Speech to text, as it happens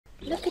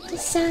Look at the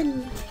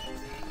sun.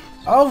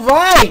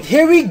 Alright,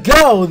 here we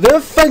go.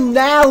 The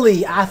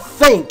finale, I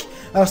think,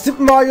 of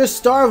Super Mario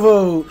Star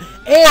Road.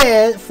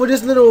 And for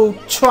this little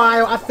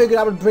trial, I figured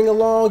I would bring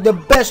along the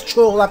best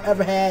troll I've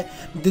ever had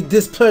the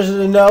displeasure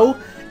to know.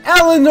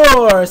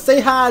 Eleanor,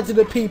 say hi to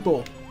the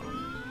people.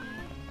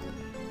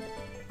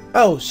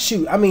 Oh,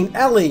 shoot. I mean,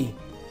 Ellie.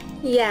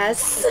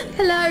 Yes.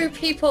 Hello,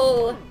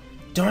 people.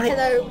 Darn it.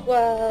 Hello,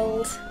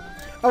 world.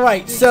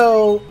 Alright,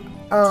 so,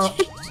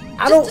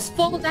 I don't... Just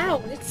fall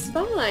down. It's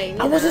fine.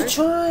 I wasn't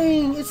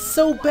trying. It's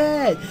so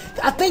bad.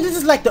 I think this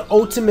is like the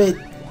ultimate,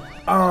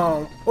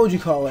 what would you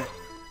call it?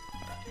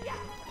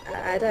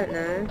 I don't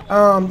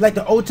know. Like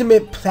the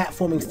ultimate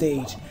platforming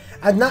stage.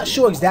 I'm not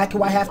sure exactly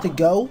where I have to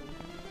go.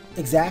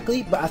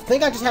 Exactly. But I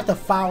think I just have to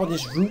follow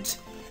this route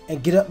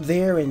and get up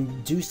there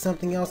and do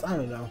something else. I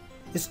don't know.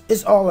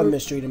 It's all a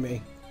mystery to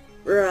me.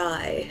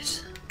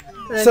 Right.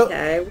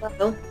 Okay,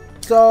 well.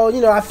 So,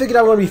 you know, I figured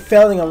I was going to be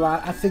failing a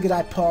lot. I figured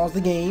I'd pause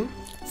the game,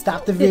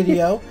 stop the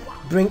video,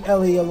 bring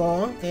Ellie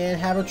along, and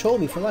have her troll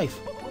me for life.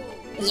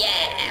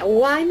 Yeah,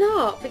 why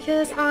not?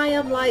 Because I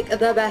am like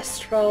the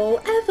best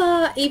troll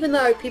ever, even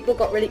though people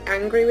got really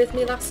angry with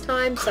me last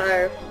time,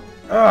 so...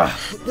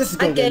 This is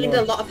I gained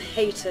a lot of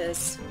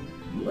haters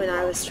when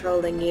I was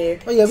trolling you.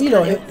 Oh yeah, you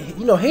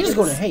know, haters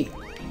going to hate.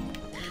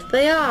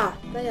 They are.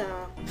 They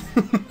are.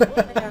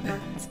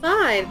 It's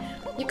fine.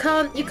 You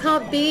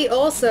can't be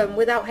awesome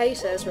without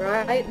haters,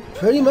 right?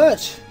 Pretty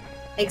much.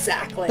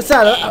 Exactly.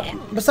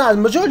 Besides,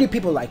 majority of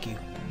people like you.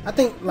 I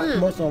think like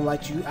most of them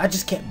like you. I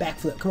just can't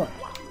backflip. Come on.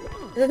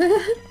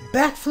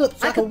 Backflip.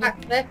 I can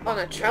backflip on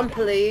a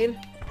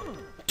trampoline.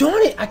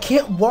 Darn it! I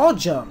can't wall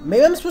jump.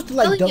 Maybe I'm supposed to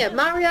like. Yeah,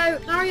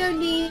 Mario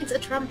needs a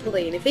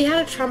trampoline. If he had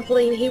a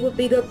trampoline, he would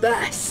be the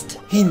best.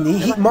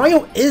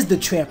 Mario is the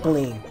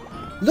trampoline.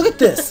 Look at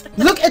this.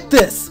 Look at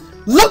this.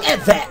 Look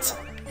at that.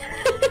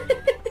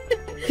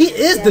 He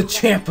is the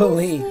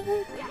trampoline.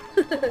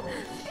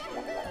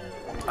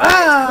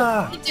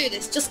 You do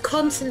this. Just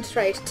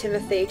concentrate,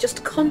 Timothy.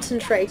 Just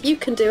concentrate. You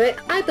can do it.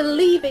 I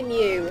believe in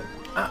you.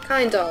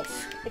 Kind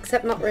of.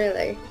 Except not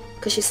really.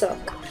 Because you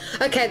suck.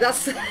 Okay,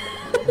 that's...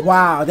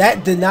 Wow,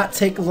 that did not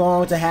take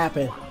long to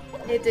happen.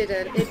 It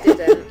didn't. It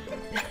didn't.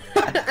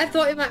 I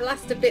thought it might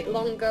last a bit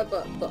longer,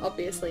 but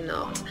obviously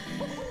not.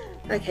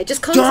 Okay,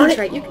 just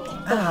concentrate. You can...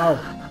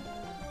 Ow.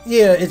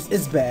 Yeah,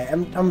 it's bad.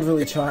 I'm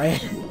really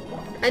trying.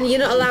 And you're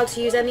not allowed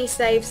to use any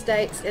save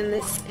states in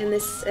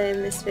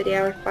this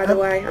video, by the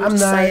way. I'm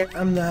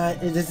not.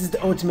 This is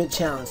the ultimate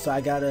challenge, so I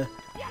gotta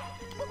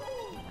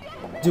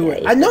do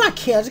it. I know I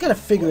can. I just gotta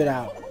figure it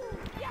out.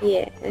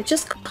 Yeah,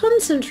 just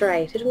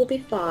concentrate. It will be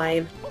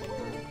fine.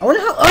 I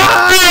wonder how.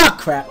 Ah,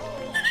 crap.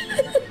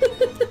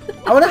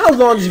 I wonder how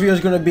long this video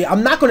is gonna be.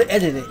 I'm not gonna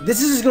edit it.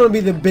 This is just gonna be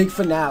the big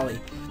finale,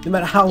 no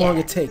matter how long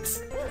it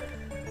takes.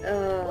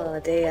 Oh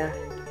dear.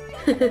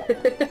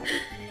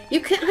 You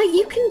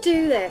can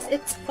do this.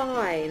 It's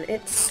fine.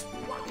 It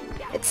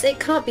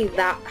can't be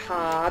that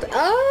hard.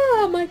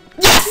 Oh my!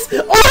 Yes!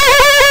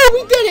 Oh,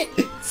 we did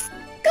it!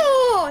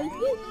 God,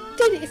 you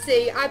did it.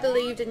 See, I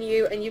believed in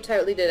you, and you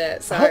totally did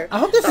it. So I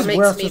hope this that is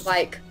makes me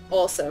like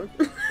awesome.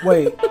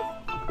 Wait.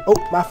 Oh,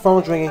 my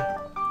phone's ringing.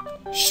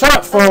 Shut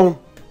up, phone.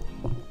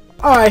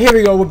 All right, here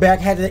we go. We're back.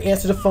 Had to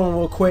answer the phone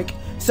real quick.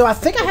 So I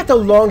think I have to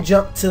long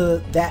jump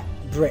to that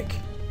brick.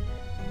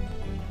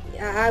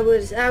 Yeah, I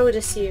would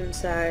assume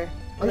so.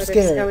 I'm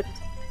scared.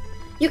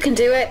 You can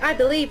do it. I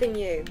believe in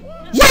you.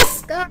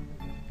 Yes! Go.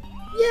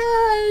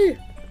 Yay!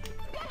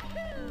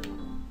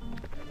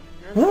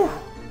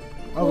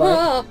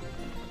 Alright.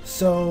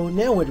 So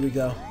now where do we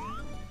go?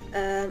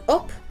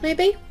 Up,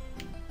 maybe?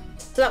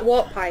 To that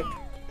warp pipe.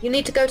 You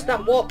need to go to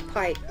that warp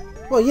pipe.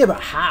 Well, yeah,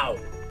 but how?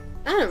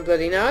 I don't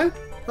bloody know.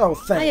 Oh,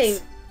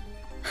 thanks.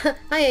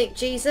 I ain't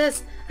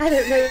Jesus. I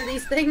don't know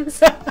these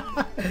things.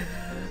 I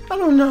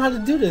don't know how to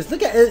do this.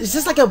 Look at it. It's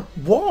just like a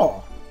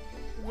wall.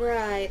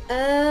 Right,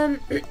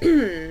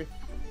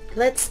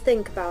 let's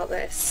think about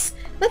this.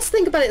 Let's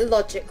think about it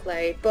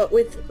logically, but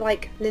with,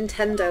 like,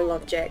 Nintendo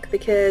logic,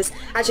 because...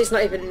 Actually, it's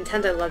not even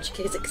Nintendo logic,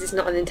 because it's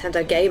not a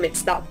Nintendo game,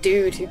 it's that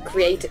dude who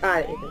created...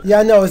 Yeah,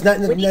 I know, it's not...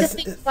 We need to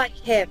think like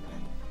him.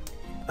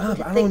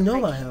 But I don't know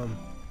about him.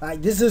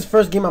 Like, this is his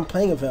first game I'm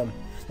playing of him.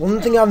 The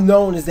only thing I've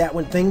known is that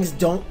when things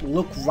don't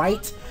look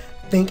right,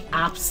 think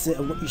opposite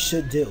of what you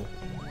should do.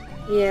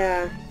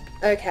 Yeah.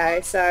 Okay,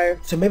 so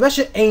maybe I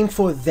should aim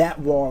for that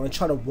wall and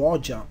try to wall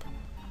jump.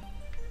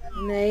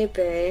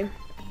 Maybe.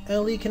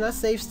 Ellie, can I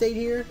save state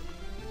here?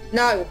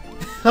 No.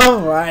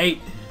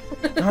 Alright.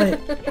 Alright.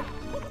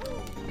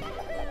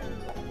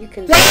 You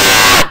can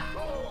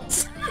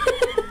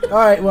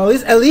Alright, well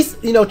at least,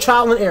 you know,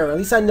 trial and error. At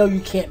least I know you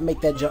can't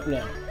make that jump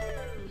now.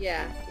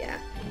 Yeah,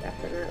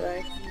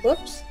 definitely.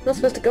 Whoops. Not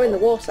supposed to go in the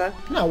water.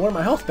 No, I want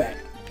my health back.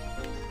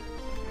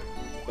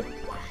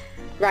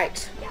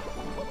 Right.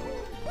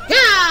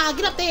 Yeah,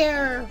 get up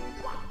there!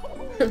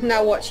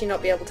 Now watch you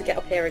not be able to get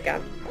up here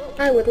again.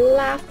 I would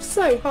laugh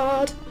so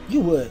hard.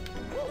 You would.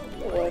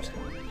 I would.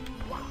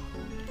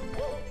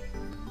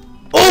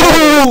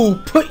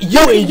 Oh! Put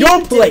you in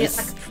your place! Doing it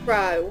like a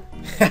pro.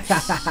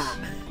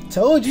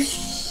 Told you.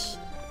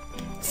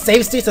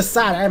 Save states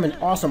aside, I am an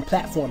awesome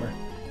platformer.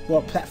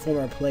 Well,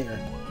 platformer player.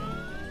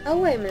 Oh,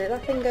 wait a minute.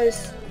 That thing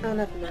goes... Oh,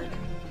 never mind.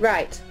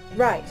 Right.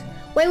 Right.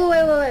 Wait.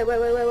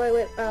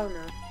 Oh,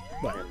 no.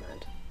 What?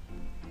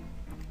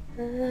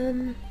 Never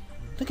mind.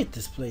 Look at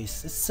this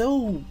place. It's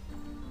so...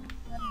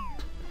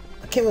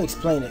 I can't really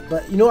explain it,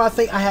 but you know what I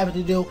think I have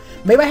to do?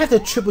 Maybe I have to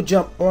triple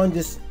jump on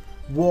this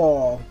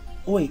wall.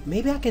 Oh, wait,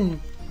 maybe I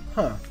can...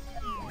 Huh.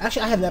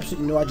 Actually, I have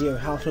absolutely no idea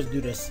how I'm supposed to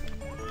do this.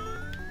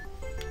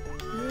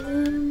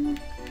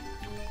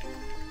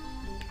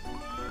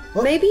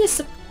 Oh. Maybe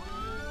it's...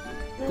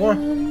 Go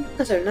on.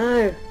 I don't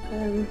know.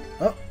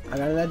 Oh, I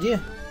got an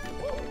idea.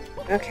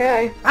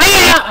 Okay.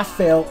 Ah! I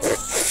failed.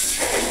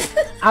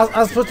 I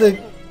was supposed to...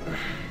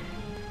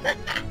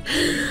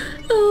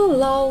 Oh,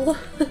 lol.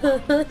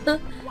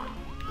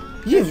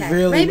 You okay.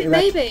 really...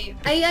 Maybe.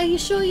 Are you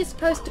sure you're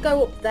supposed to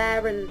go up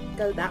there and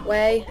go that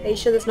way? Are you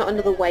sure there's not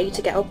another way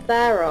to get up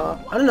there, or...?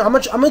 I don't know. I'm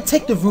gonna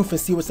take the roof and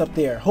see what's up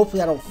there.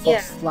 Hopefully I don't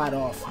slide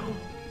off.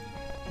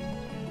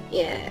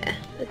 Yeah.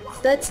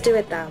 Let's do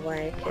it that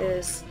way,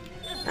 because...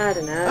 I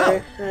don't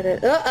know.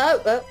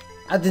 Oh.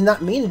 I did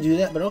not mean to do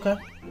that, but okay.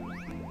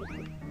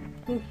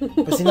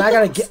 But see, now I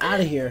gotta get out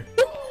of here.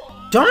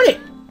 Darn it!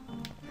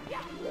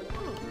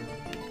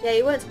 Yeah,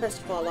 you weren't supposed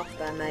to fall off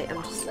there, mate.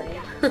 I'm just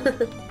saying.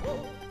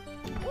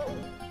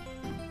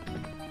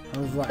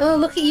 Right. Oh,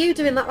 look at you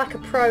doing that like a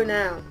pro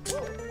now.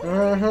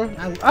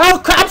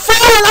 Oh crap! I'm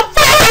falling! I'm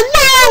falling!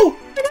 No!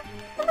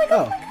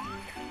 Oh,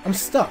 I'm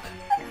stuck.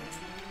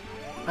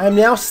 I am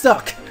now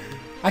stuck.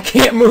 I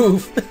can't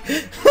move.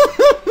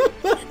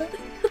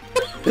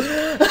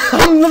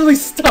 I'm literally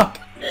stuck.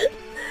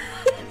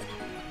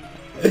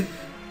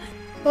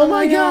 Oh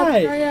my god!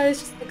 Oh yeah, he's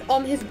just like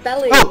on his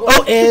belly.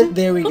 Oh, and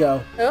there we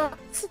go.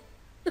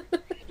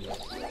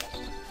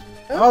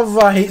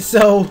 Alright,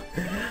 so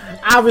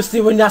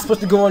obviously we're not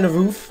supposed to go on the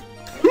roof.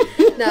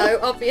 No,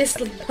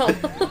 obviously not.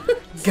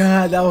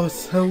 God, that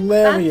was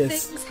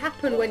hilarious. Bad things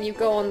happen when you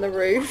go on the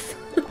roof.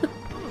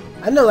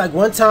 I know, like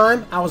one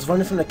time I was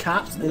running from the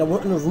cops and I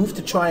went on the roof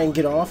to try and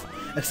get off,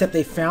 except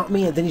they found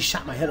me and then he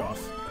shot my head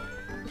off.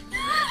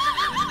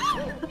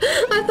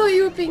 I thought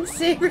you were being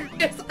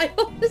serious. I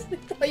honestly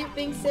thought you were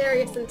being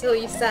serious until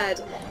you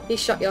said he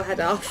shot your head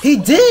off. He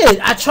did!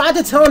 I tried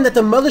to tell him that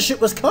the mothership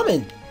was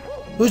coming.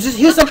 He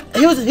was some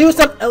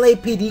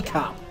LAPD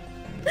cop.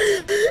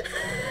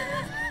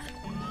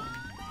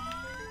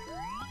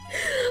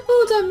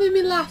 Oh, don't make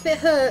me laugh, it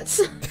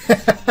hurts.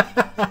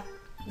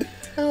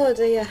 Oh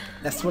dear.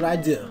 That's what I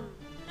do.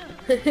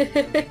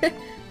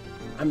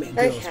 I make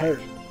girls hurt.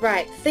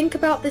 Right, think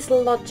about this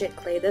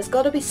logically. There's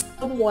got to be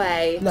some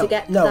way to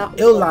get to that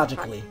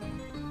illogically.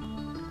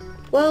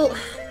 Well,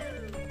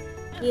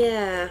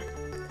 yeah.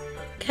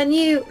 Can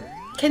you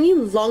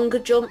longer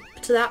jump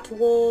to that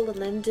wall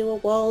and then do a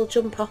wall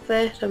jump off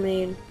it? I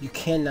mean... You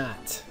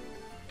cannot.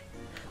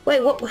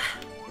 Wait, what?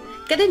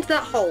 Get into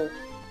that hole.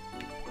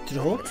 To the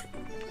hole?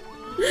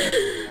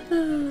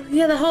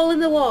 Yeah, the hole in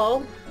the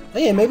wall. Oh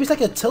yeah, maybe it's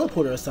like a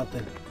teleporter or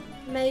something.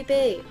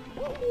 Maybe.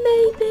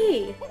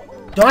 Maybe.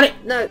 Darn it!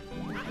 No.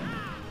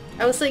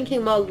 I was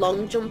thinking more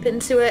long jump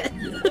into it.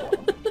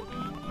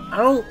 I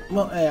don't...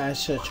 Well, hey, I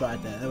should have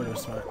tried that. That would have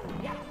been smart.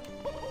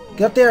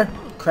 Get up there!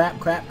 Crap,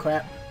 crap,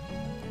 crap.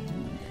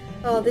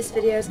 Oh, this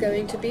video is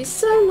going to be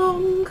so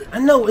long. I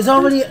know, it's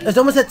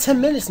almost at 10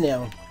 minutes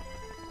now.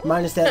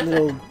 Minus that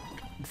little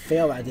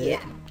fail I did.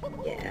 Yeah.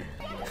 Yeah.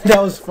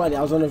 That was funny.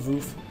 I was on the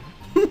roof.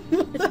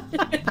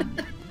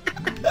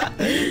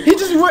 He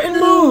just wouldn't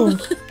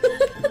move.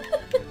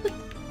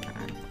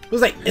 It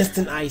was like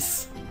instant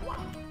ice.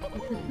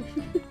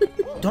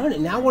 Darn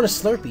it, now I want a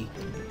Slurpee.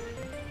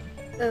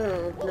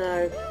 Oh,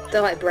 no.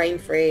 They're like brain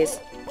freeze.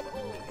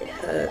 It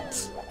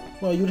hurts.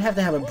 Well, you'd have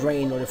to have a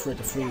brain in order for it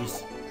to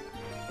freeze.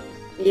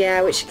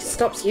 Yeah, which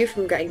stops you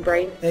from getting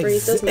brain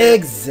freeze, doesn't it?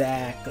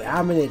 Exactly.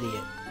 I'm an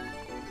idiot.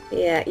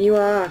 Yeah, you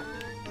are.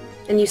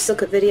 And you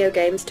suck at video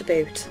games to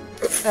boot.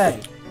 Hey.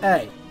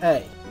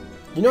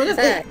 You know,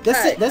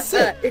 that's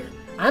it.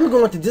 I'm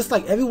going to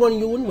dislike every one of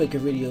your Wind Waker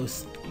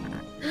videos.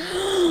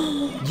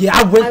 Yeah,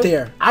 I went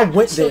there. I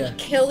went there. I would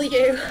kill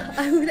you.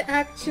 I would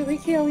actually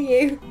kill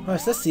you.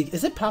 Alright, so let's see.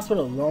 Is it possible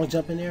to long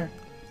jump in there?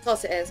 Of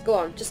course it is. Go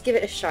on, just give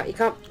it a shot. You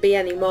can't be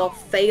any more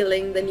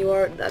failing than you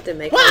are. That didn't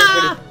make sense.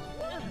 Really...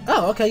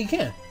 Oh, okay, you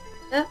can.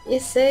 Yeah, you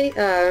see?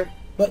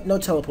 But no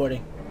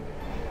teleporting.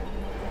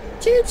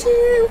 Choo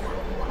choo!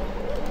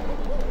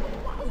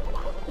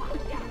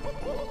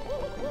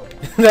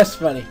 That's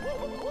funny.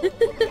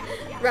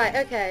 Right,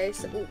 okay,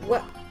 so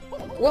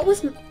what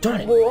was...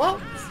 Darn it. What?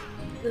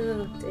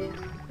 Oh dear.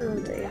 Oh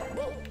dear.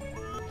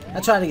 I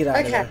tried to get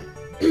out of there.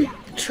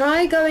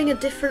 Try going a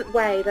different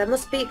way. There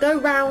must be... Go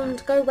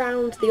round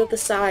the other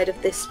side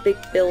of this big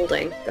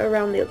building. Go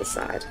around the other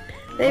side.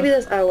 Maybe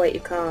there's... Oh wait,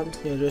 you can't.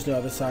 Yeah, there's no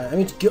other side. I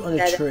mean, to get on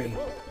a tree.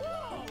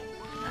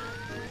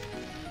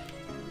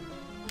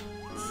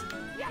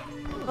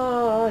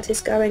 What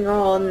is going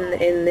on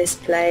in this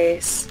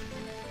place?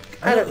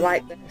 I don't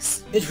like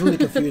this. It's really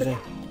confusing.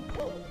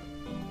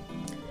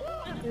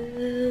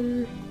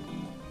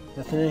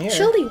 Nothing in here.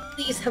 Surely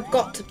these have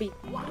got to be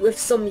with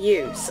some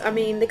use. I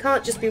mean, they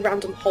can't just be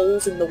random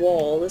holes in the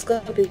wall. There's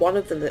got to be one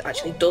of them that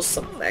actually does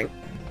something.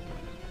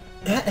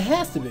 It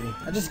has to be.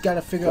 I just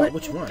gotta figure out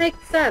which one. It would make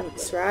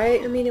sense,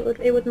 right? I mean,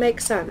 it would make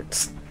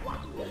sense.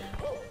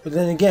 But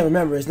then again,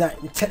 remember, it's not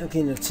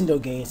technically a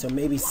Nintendo game, so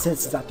maybe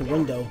sense is out the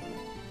window.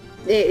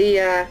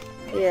 Yeah.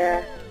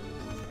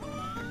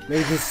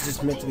 Maybe this is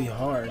just meant to be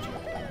hard.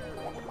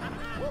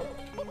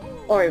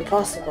 Or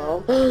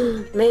impossible.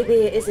 Maybe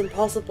it is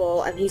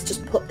impossible and he's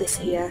just put this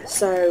here,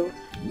 so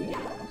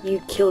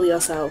you kill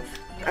yourself.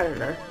 I don't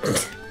know.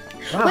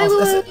 Wow,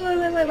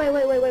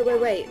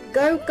 wait.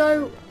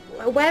 Go.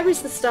 Where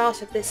is the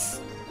start of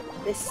this?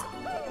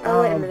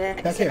 Oh, wait a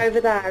minute. Is it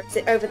over there? Is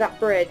it over that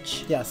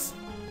bridge? Yes.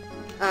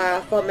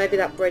 I thought maybe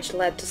that bridge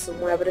led to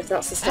somewhere, but if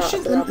that's the start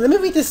of the let me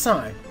read this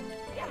sign.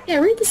 Yeah,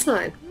 read the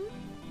sign.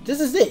 This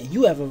is it.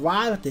 You have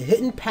arrived at the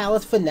Hidden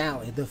Palace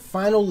finale, the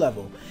final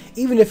level.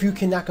 Even if you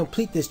cannot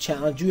complete this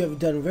challenge, you have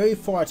done very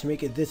far to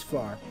make it this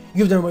far.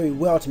 You've done very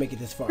well to make it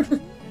this far.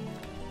 Let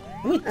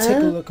me take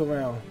a look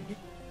around.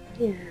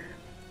 Yeah.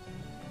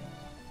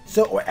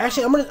 So,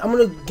 actually, I'm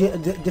gonna get a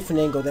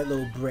different angle of that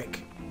little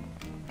brick.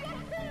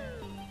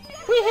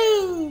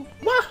 Woohoo!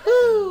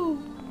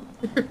 Wahoo!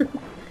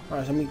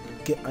 Alright, so let me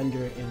get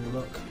under it and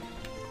look.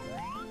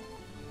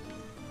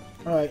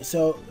 Alright,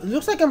 so it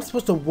looks like I'm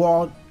supposed to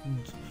wall.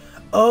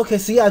 Okay,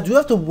 so yeah, I do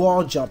have to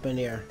wall jump in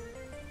there.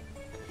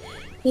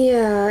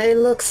 Yeah, it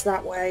looks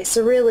that way.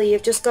 So really,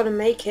 you've just got to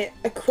make it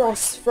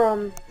across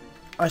from.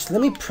 Alright, so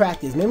let me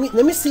practice. Let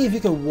me see if you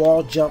can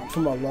wall jump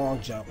from a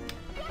long jump.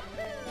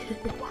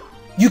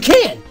 You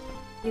can!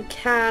 You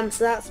can,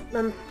 so that's...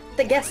 I'm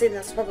guessing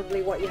that's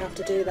probably what you have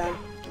to do then.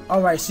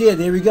 Alright, so yeah,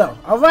 there we go.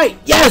 Alright,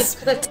 yes!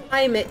 You've got to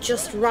time it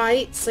just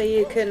right so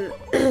you can...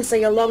 so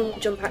your long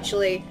jump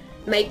actually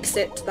makes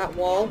it to that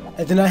wall.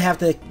 And then I have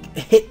to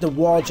hit the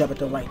wall jump at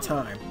the right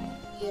time.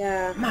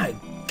 Yeah. My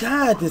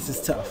god, this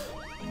is tough.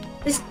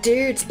 This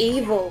dude's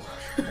evil.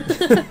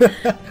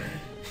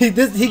 He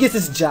gets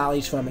his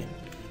jollies from it.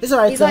 It's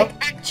alright, He's though.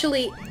 like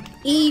actually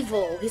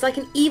evil. He's like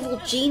an evil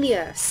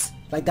genius.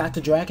 Like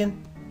Dr.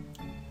 Dragon?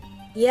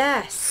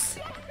 Yes.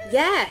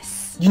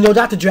 Yes. You know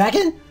Dr.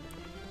 Dragon?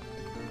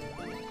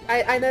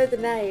 I know the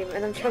name,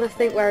 and I'm trying to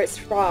think where it's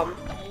from.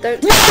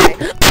 Don't tell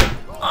me.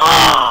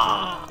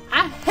 Ah!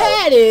 I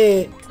had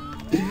it!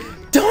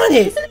 Darn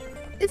it!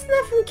 Isn't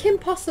that from Kim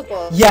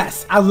Possible?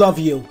 Yes, I love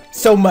you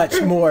so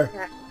much more.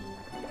 Yeah.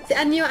 See,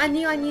 I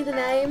knew the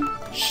name.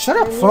 Shut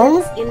up,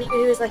 phone! You knew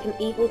he was like an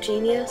evil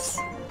genius.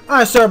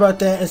 Alright, sorry about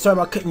that, and sorry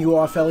about cutting you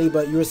off, Ellie,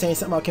 but you were saying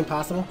something about Kim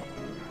Possible?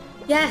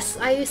 Yes,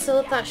 I used to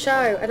love that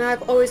show, and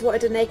I've always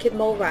wanted a naked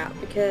mole rat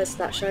because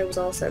that show was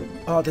awesome.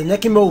 Oh, the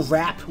Naked Mole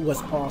rap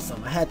was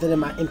awesome. I had that in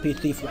my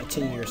MP3 for like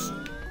 10 years.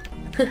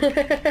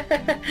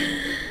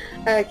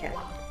 Okay,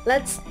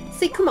 let's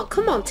see. Come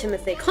on,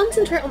 Timothy.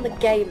 Concentrate on the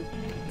game.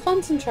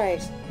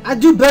 Concentrate. I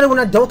do better when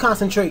I don't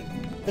concentrate.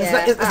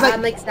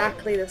 I'm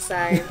exactly the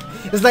same.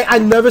 It's like I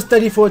never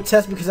study for a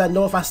test because I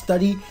know if I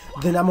study,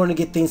 then I'm gonna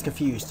get things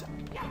confused.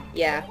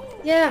 Yeah,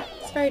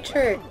 it's very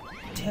true.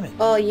 Damn it.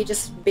 Oh, you're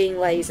just being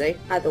lazy,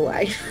 either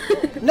way.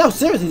 No,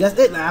 seriously, that's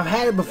it. I've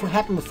had it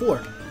happen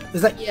before.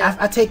 It's like,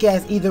 I take it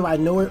as either I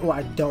know it or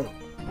I don't.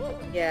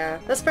 Yeah,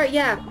 that's very,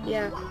 yeah.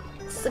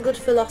 It's a good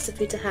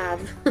philosophy to have.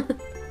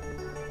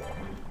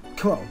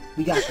 Come on,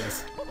 we got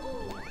this.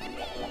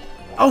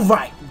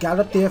 Alright,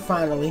 got up there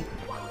finally.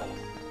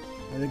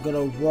 And we're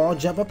gonna wall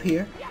jump up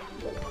here.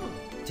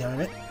 Damn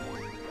it.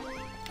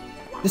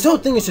 This whole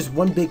thing is just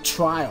one big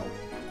trial.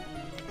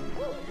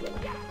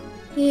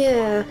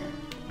 Yeah.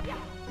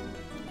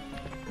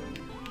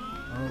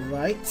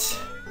 Alright.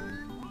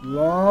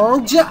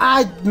 Long jump.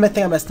 I think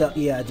I messed up.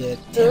 Yeah, I did.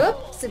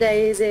 Oops,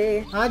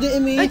 daisy. I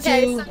didn't mean to.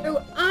 Okay,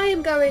 so I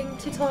am going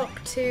to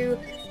talk to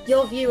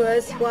your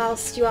viewers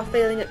whilst you are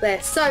feeling at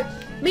this. So,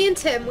 me and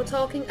Tim were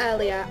talking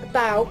earlier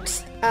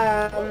about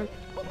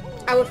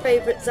our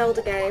favourite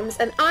Zelda games,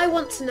 and I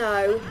want to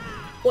know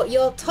what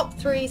your top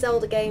 3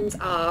 Zelda games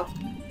are.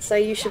 So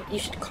you should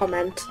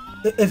comment.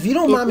 If you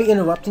don't mind me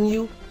interrupting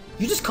you,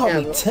 you just called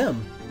me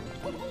Tim.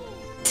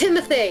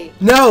 Timothy!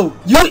 No!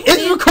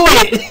 It's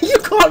recorded! You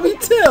called me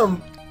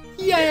Tim!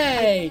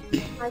 Yay!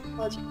 I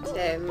called you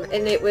Tim,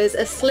 and it was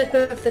a slip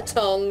of the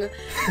tongue.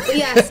 But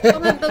yes,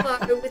 comment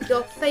below with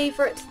your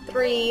favourite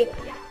 3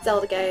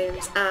 Zelda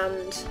games,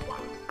 and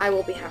I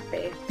will be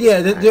happy.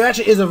 Yeah, there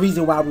actually is a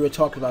reason why we were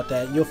talking about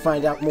that. You'll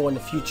find out more in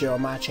the future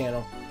on my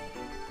channel.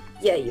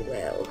 Yeah, you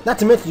will. Not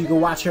to mention, you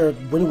can watch her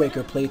Wind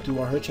Waker playthrough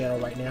on her channel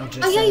right now.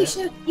 Just yeah, you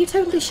should. You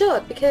totally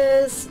should,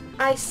 because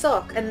I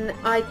suck, and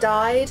I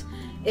died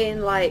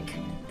in, like,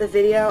 the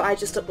video I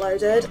just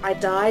uploaded. I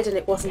died, and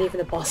it wasn't even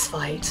a boss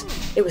fight.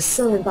 It was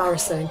so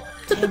embarrassing.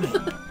 Damn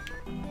it.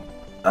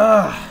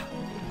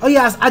 Oh,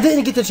 yeah, I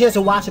didn't get the chance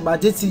to watch it, but I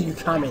did see you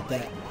comment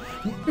that.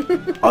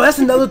 Oh, that's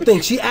another thing.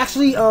 She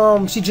actually,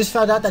 she just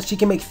found out that she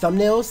can make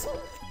thumbnails,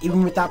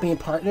 even without being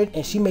partnered,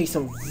 and she makes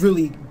some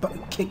really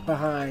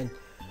kick-behind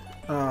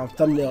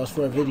thumbnails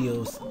for her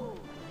videos.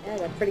 Yeah,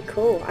 they're pretty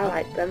cool. I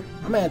like them.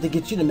 I might have to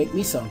get you to make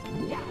me some.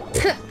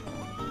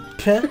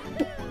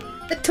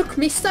 It took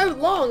me so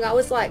long. I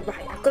was like,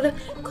 right, I've got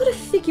to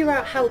figure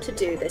out how to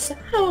do this.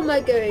 How am I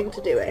going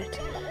to do it?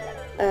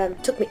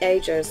 Took me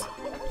ages.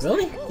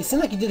 Really? It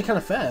seemed like you did it kind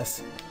of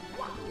fast.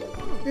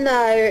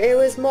 No, it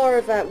was more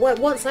of a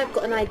once I've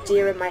got an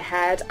idea in my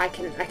head, I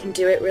can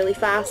do it really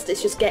fast.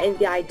 It's just getting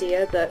the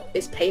idea that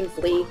is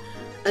painfully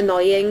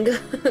annoying.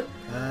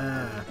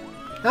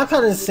 I'm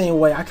kind of the same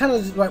way. I kind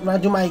of like when I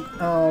do my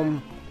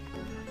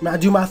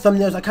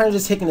thumbnails, I kind of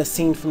just taking a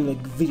scene from the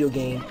video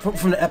game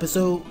from the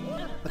episode.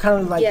 I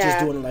kind of like just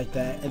doing it like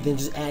that, and then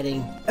just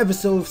adding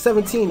episode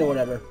 17 or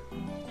whatever.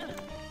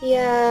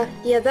 Yeah,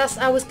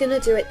 I was gonna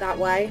do it that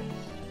way.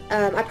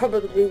 I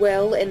probably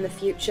will in the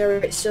future.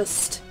 It's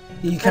just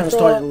you kind of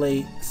started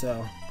late,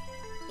 so.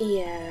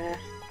 Yeah.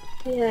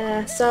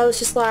 So I was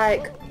just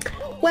like,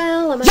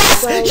 well, I might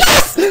as well.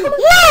 Yes! Woo!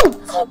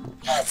 Oh,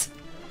 yes!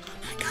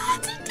 Oh my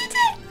god, I did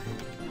it!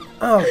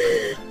 Oh.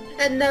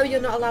 And no,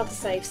 you're not allowed to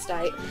save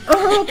state.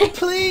 Oh, but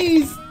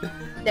please!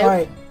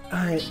 Nope.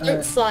 Alright.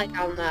 Don't slide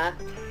down there.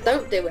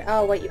 Don't do it.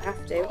 Oh, wait, you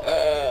have to.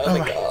 Oh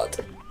my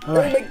god.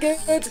 Alright. Oh my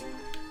god.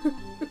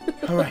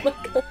 Alright. Oh my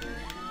god.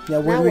 Now,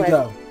 where do we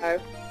go?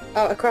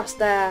 Oh, across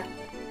there.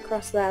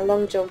 Across there.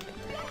 Long jump.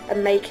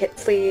 And make it,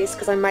 please,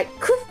 because I might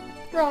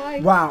cry.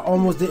 Wow,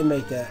 almost didn't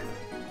make that.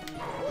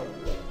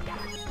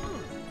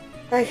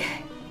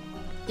 Okay.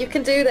 You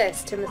can do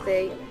this,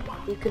 Timothy.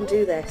 You can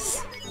do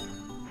this.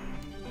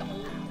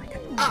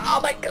 Oh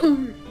my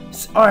god.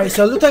 Alright,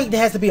 so it looks like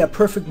there has to be a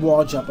perfect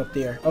wall jump up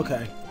there.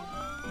 Okay.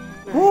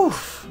 Right.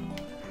 Woof.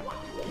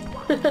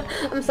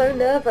 I'm so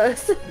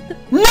nervous.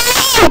 No!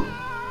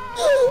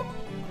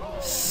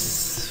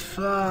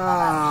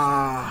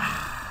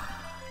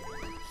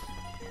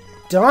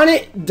 Darn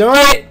it!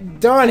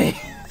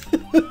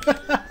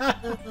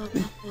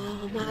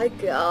 Oh my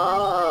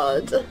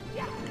god.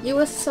 You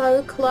were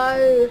so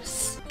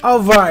close.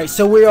 Alright,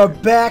 so we are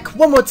back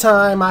one more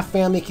time. My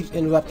family keeps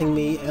interrupting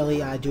me.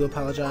 Ellie, I do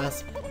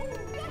apologize.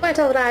 Quite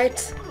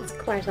alright. It's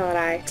quite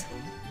alright.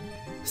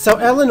 So,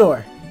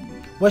 Eleanor,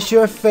 what's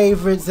your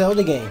favorite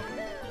Zelda game?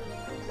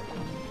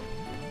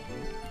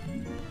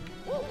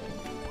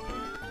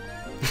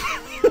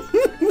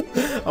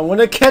 I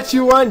want to catch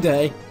you one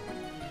day.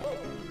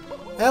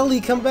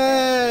 Ellie, come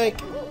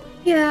back.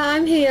 Yeah,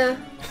 I'm here.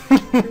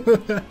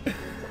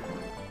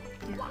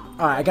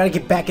 Alright, I gotta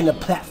get back into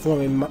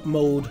platforming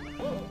mode.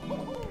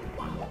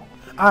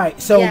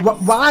 Alright, so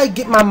while I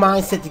get my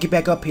mindset to get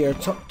back up here,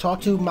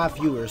 talk to my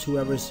viewers,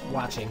 whoever's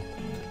watching.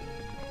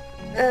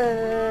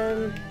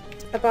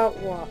 About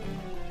what?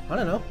 I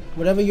don't know.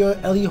 Whatever your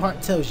Ellie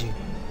heart tells you.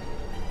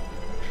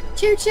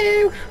 Choo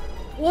choo!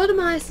 What am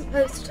I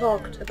supposed to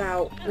talk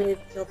about with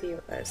your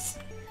viewers?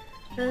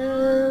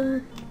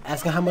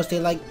 Asking how much they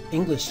like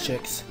English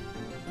chicks.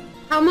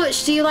 How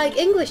much do you like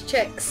English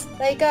chicks?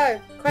 There you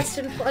go.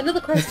 Another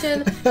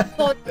question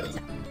for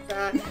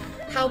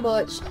how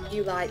much do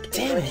you like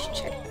English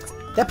chicks?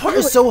 That part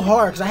is so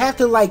hard because I have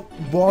to like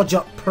wall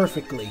jump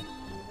perfectly.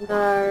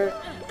 No,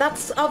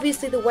 that's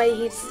obviously the way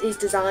he's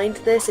designed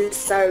this is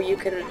so you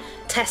can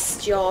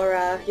test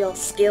your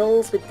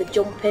skills with the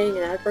jumping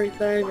and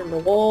everything and the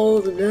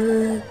walls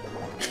and.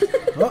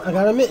 Well, I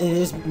gotta admit, it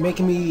is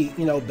making me,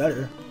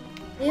 better.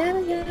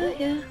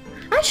 Yeah.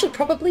 I should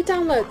probably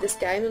download this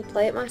game and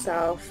play it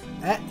myself.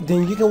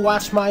 Then you can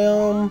watch my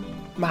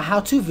my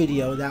how-to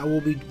video that I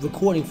will be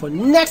recording for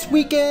next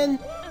weekend.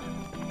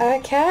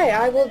 Okay,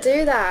 I will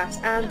do that,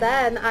 and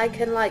then I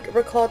can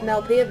record an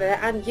LP of it,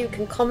 and you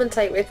can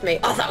commentate with me.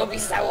 Oh, that would be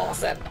so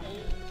awesome!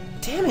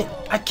 Damn it,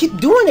 I keep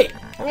doing it.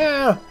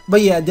 Yeah,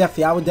 but yeah,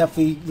 definitely, I would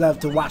definitely love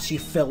to watch you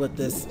fail at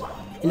this,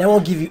 and I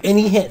won't give you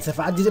any hints. If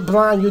I did it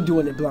blind, you're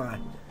doing it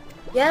blind.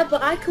 Yeah,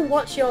 but I can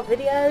watch your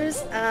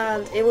videos,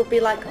 and it would be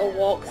like a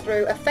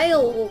walkthrough, a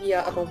failure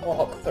of a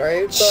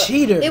walkthrough.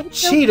 But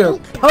cheater,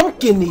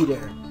 pumpkin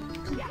eater.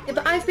 Yeah,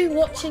 but I've been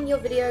watching your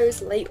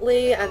videos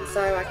lately, and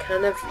so I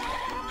kind of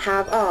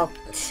have. Oh,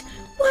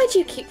 why do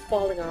you keep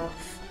falling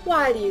off?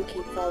 Why do you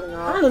keep falling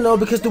off? I don't know,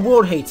 because the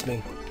world hates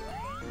me.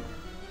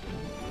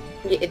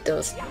 Yeah, it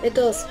does. It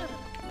does.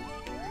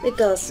 It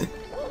does.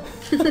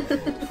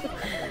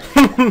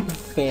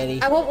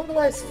 Fanny. I want one of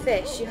those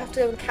fish. You have to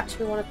go and catch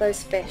me one of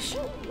those fish.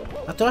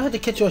 I thought I had to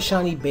catch you a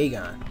shiny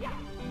Bagon.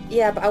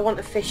 Yeah, but I want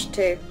a fish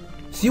too.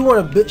 So you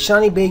want a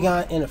shiny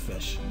Bagon and a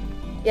fish?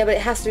 Yeah, but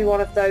it has to be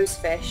one of those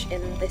fish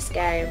in this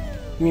game.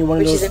 You mean one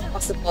of those? Which is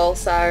impossible,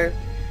 so.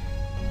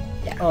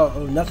 Yeah.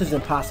 Oh, nothing's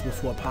impossible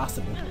for a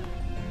possible.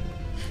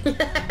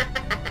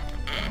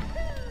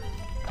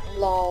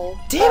 Lol.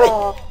 Damn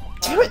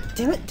it!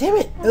 Damn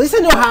it! At least I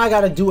know how I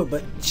gotta do it,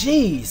 but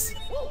jeez.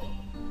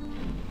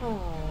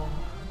 Oh,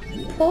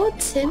 poor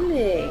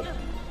Timmy.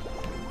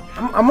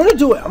 I'm gonna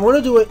do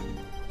it.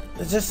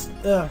 It's just,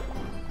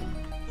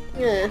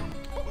 Yeah.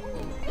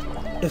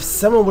 If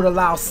someone would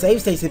allow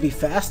save states to be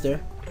faster.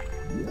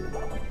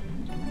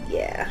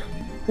 Yeah.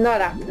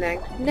 Not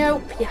happening.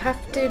 Nope, you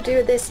have to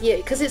do this year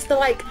because it's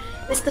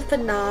the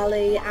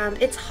finale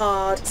and it's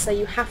hard, so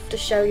you have to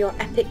show your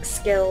epic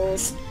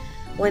skills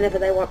whenever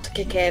they want to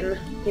kick in,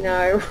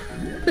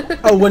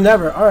 Oh,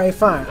 whenever. Alright,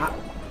 fine.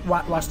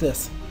 Watch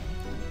this.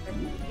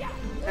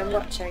 I'm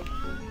watching.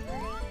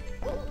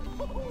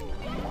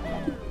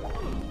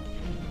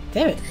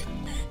 Damn it.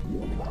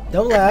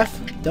 Don't laugh.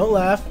 Don't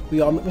laugh.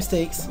 We all make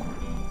mistakes.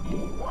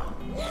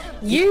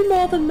 You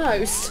more than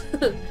most.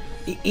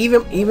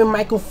 Even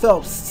Michael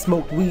Phelps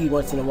smoked weed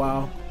once in a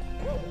while.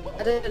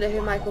 I don't know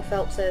who Michael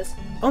Phelps is.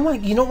 Oh my,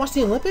 you don't watch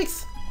the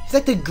Olympics? He's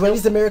like the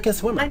greatest American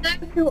swimmer. I know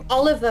who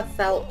Oliver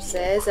Phelps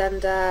is,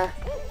 and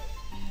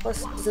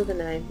what's his other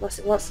name? What's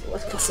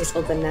his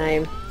other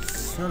name?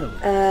 Son of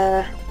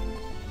a...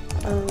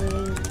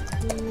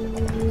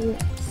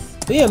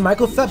 But yeah,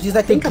 Michael Phelps, he's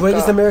like the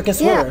greatest American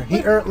swimmer. Yeah,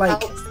 he earned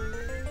like...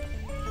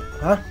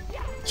 Huh?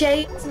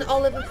 James and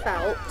Oliver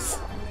Phelps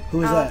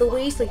Who is are that? the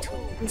Weasley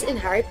twins in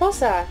Harry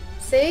Potter.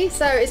 See?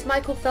 So is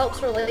Michael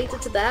Phelps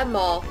related to them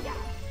or?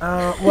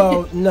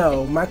 Well,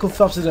 no. Michael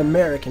Phelps is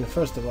American,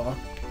 first of all.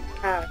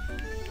 Oh.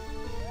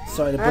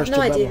 Sorry to I have burst no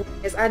your idea bubble. who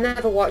it is. I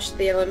never watched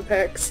the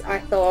Olympics. I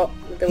thought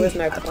there was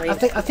no point. I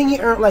think he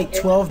earned like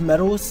 12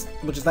 medals,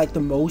 which is like the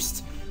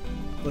most,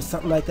 or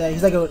something like that.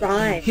 He's like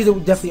he's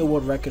definitely a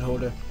world record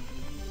holder.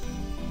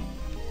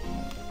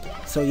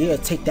 So yeah,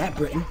 take that,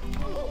 Britain.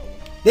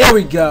 There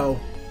we go.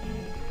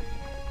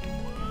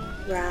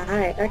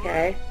 Right.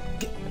 Okay.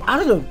 I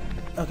don't know.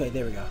 Okay,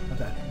 there we go.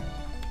 Okay.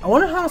 I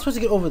wonder how I'm supposed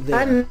to get over there.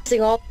 I'm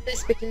missing all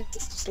this because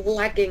it's just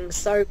lagging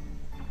so.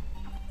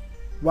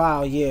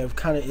 Wow, yeah, it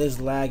kind of is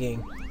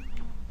lagging.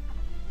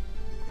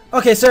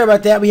 Okay, sorry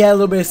about that. We had a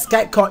little bit of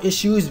Skype call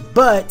issues,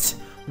 but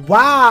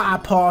while I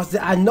paused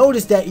it, I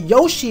noticed that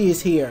Yoshi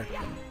is here.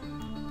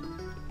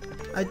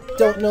 I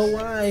don't know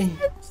why.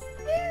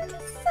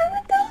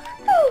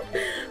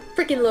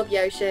 Freaking love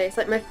Yoshi. It's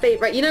like my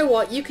favorite. You know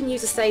what? You can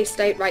use a save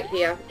state right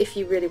here if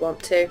you really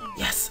want to.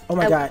 Yes. Oh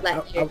my god.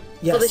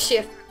 Yes. For the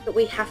sheer fact that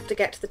we have to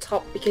get to the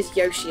top because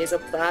Yoshi is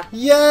up there.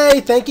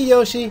 Yay! Thank you,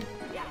 Yoshi.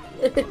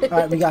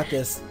 Alright, we got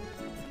this.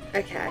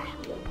 Okay.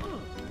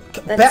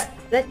 Let's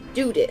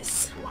do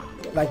this.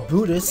 Like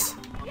Buddhist.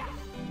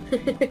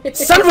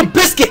 Son of a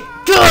biscuit!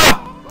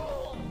 Gah!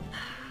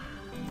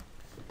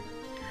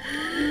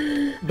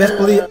 Best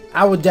believe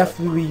I would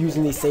definitely be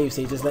using these save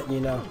states, just letting you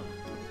know.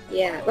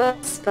 Yeah,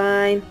 that's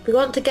fine. We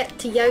want to get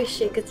to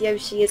Yoshi because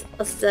Yoshi is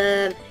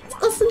awesome. It's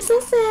awesome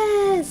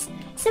sauces!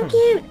 So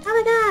cute! Oh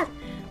my god!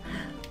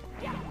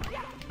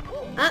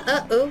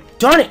 Uh-oh.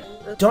 Darn it!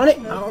 Darn it!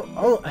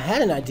 I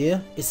had an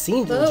idea. It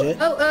seemed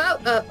legit.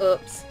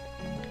 Oops.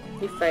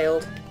 You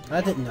failed.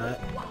 I did not.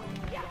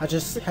 I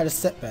just had a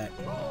setback.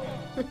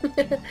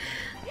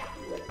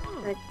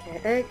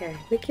 Okay.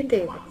 We can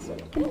do this.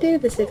 We can do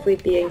this if we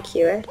be in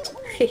it.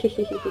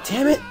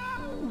 Damn it!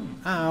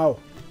 Ow.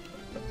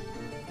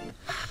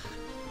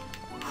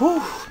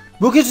 Whew.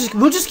 We'll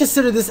just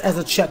consider this as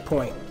a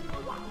checkpoint.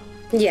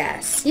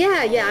 Yes.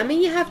 Yeah. I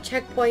mean, you have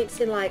checkpoints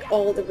in like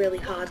all the really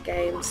hard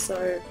games,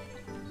 so.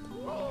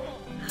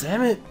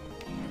 Damn it!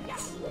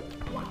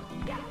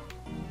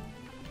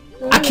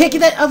 I can't get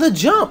that other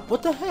jump.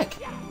 What the heck?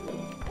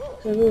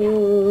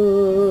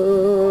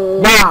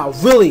 Ooh. Wow,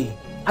 really?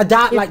 I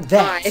died like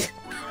that. Died.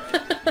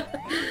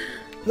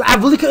 I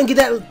really couldn't get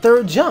that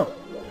third jump.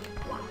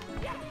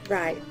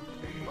 Right.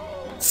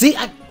 See,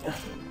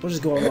 what is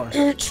going on?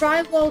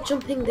 Try wall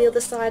jumping the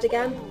other side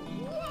again.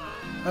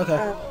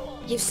 Okay.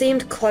 You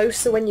seemed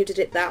closer when you did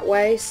it that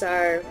way,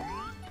 so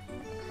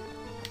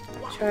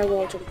try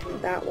wall jumping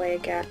that way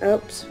again.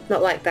 Oops,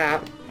 not like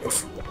that.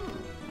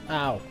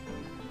 Ow.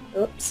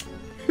 Oops.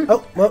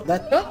 Oh, well,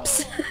 that.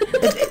 Oops.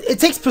 It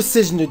takes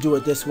precision to do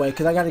it this way,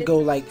 because I gotta go,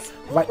 like,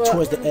 right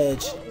towards the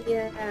edge.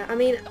 Yeah, I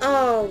mean,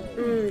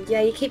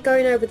 yeah, you keep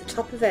going over the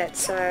top of it,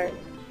 so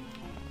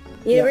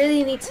you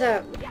really need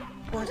to,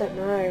 I don't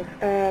know,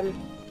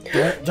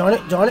 Darn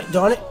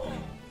it.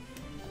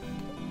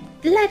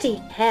 Bloody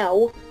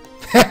hell.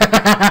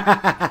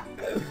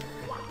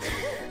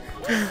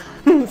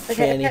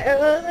 Fanny.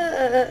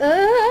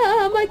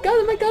 Oh my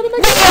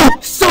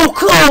god. So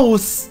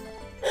close!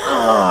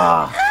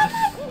 Ah.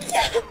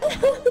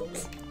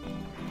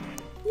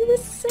 You were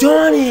so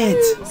Darn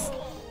close.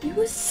 it! You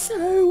were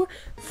so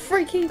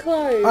freaking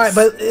close. Alright,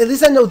 but at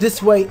least I know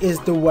this way is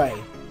the way.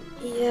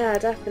 Yeah,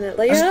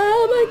 definitely.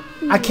 Oh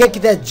my... I can't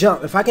get that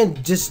jump. If I can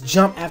just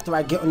jump after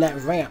I get on that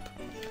ramp,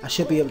 I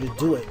should be able to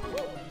do it.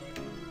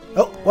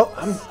 Oh, well,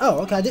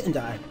 okay, I didn't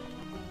die.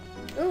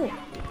 Oh,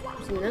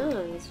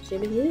 nice.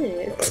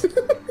 Jimmy.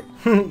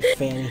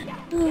 Fanny.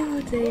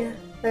 Oh dear.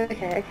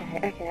 Okay.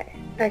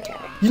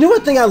 You know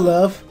what thing I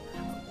love?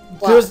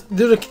 What?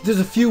 There's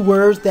a few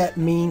words that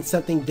mean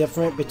something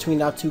different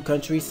between our two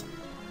countries.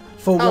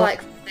 For one,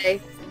 like me.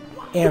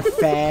 and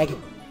fag.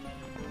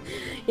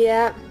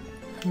 Yeah.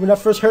 When I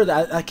first heard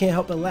that, I can't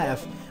help but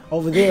laugh.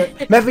 Over there,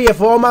 maybe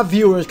for all my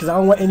viewers, because I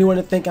don't want anyone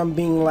to think I'm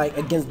being like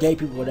against gay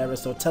people or whatever.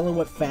 So tell them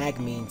what fag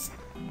means.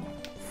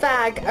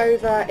 Fag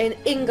over in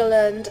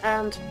England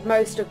and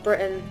most of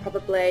Britain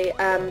probably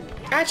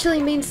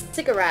actually means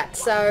cigarette,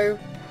 so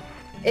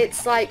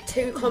it's like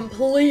two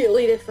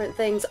completely different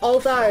things,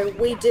 although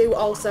we do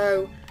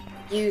also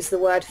use the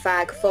word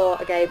fag for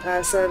a gay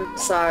person,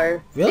 so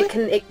really? it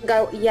can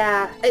go,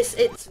 yeah,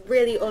 it's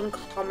really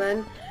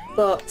uncommon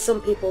but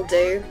some people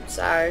do,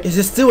 so... Is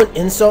it still an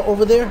insult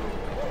over there?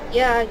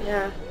 Yeah,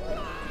 yeah.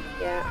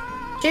 Yeah.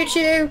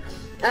 Choo-choo!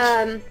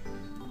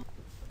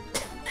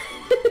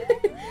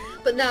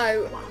 But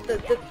no,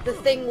 the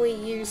thing we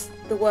use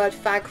the word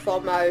fag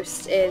for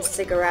most is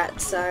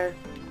cigarettes, so...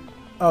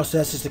 Oh, so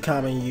that's just a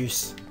common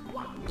use.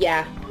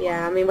 Yeah,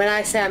 yeah. I mean, when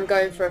I say I'm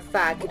going for a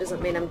fag, it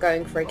doesn't mean I'm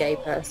going for a gay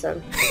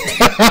person.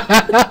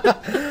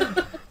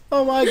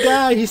 Oh my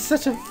god, he's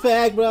such a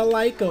fag, but I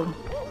like him.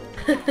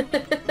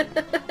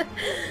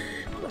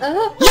 Yes!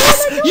 Oh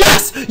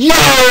Yes!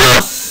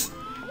 Yes!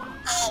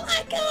 Oh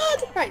my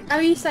god! Right,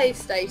 are you save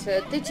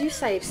stated? Did you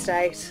save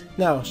state?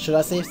 No, should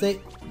I save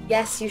state?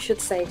 Yes, you should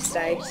save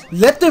state.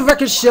 Let the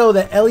record show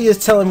that Ellie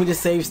is telling me to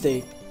save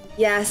state.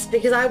 Yes,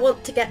 because I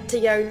want to get to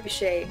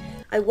Yoshi.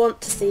 I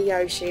want to see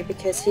Yoshi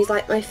because he's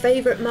like my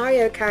favourite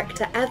Mario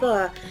character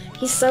ever.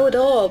 He's so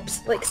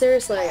adorbs. Like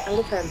seriously, I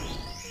love him.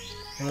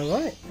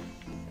 Alright.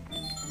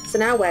 So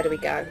now where do we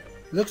go?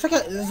 Looks like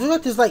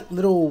there's like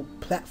little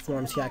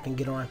platforms here I can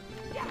get on.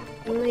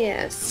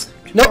 Yes.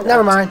 Nope,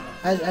 never mind.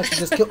 I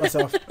just killed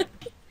myself.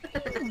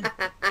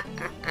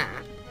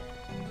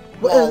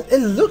 Well, it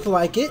looked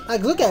like it.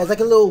 Like, look at it. It's like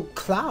a little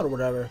cloud or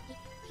whatever.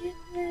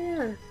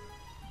 Yeah.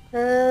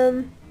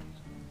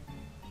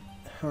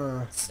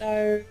 Huh.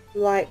 So,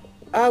 like...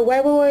 Oh,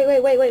 wait.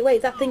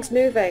 That thing's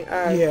moving.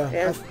 Oh,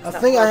 Yeah. I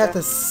think I have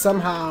to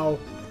somehow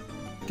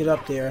get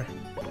up there.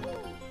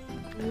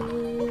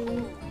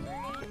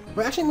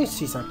 Well, actually, let me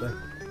see something.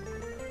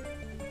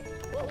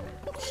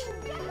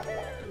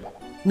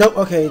 Nope,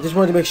 okay. Just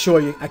wanted to make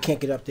sure I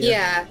can't get up there.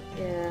 Yeah,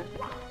 yeah.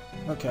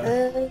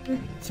 Okay.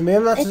 So maybe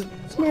I'm not... I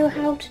don't know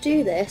how to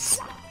do this.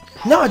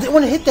 No, I didn't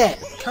want to hit that.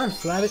 Can't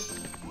flab it.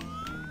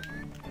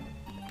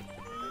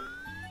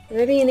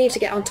 Maybe you need to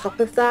get on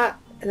top of that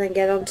and then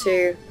get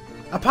onto...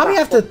 I probably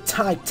have to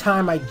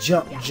time my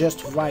jump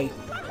just right.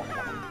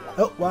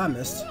 Oh, well, I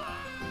missed.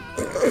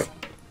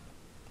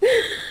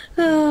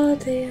 Oh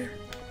dear.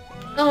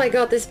 Oh my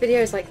god, this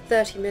video is like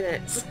 30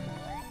 minutes.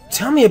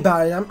 Tell me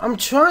about it. I'm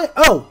trying...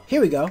 Oh,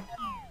 here we go.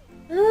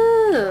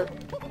 Ah.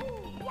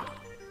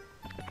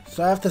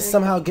 So I have to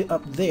somehow get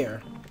up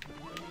there.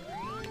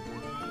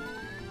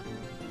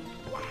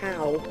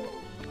 How?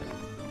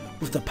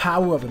 With the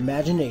power of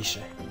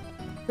imagination.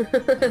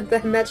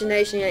 The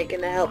imagination ain't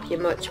gonna help you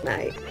much,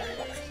 mate.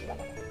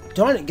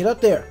 Darn it, get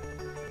up there.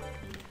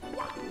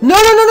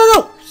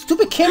 No!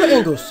 Stupid camera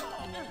angles.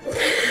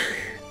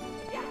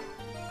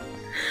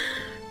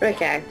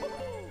 Okay.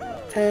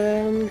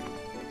 Oh.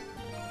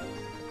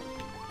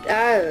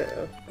 I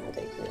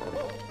don't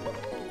know.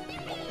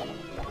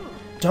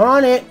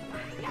 Darn it.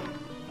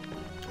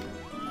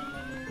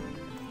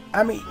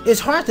 I mean, it's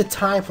hard to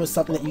time for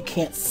something that you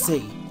can't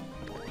see.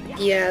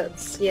 Yeah,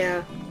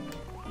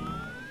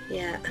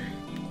 yeah.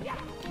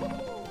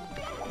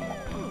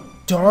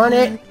 Darn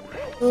it.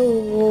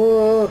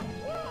 Oh.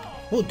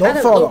 Oh, don't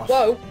fall off.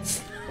 Whoa.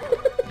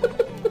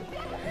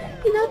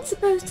 You're not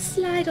supposed to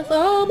slide off.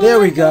 Oh my There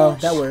we go.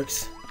 gosh. That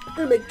works.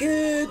 Oh my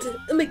god.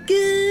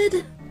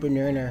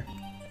 Banana.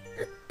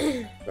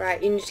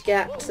 Right, you need to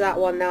get to that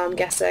one now, I'm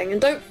guessing.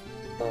 And don't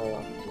fall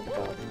off. Oh my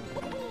god.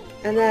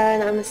 And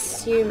then I'm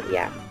assuming,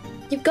 yeah.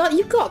 You've got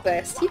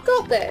this.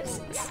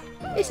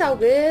 It's all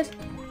good.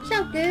 It's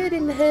all good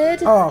in the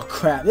hood. Oh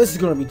crap, this is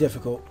gonna be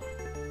difficult.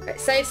 Right,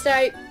 save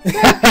state. Save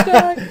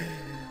state.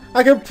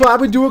 I can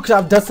probably do it because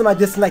I've done something like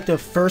this in like the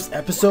first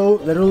episode,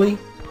 literally.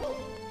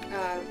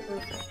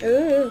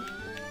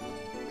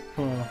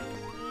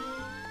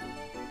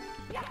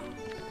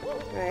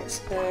 Right,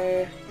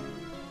 so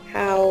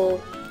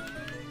how?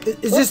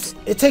 It's just,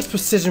 it takes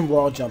precision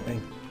wall jumping.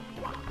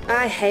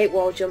 I hate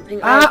wall jumping.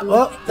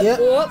 Oh, yeah.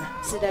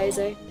 Whoopsie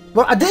daisy.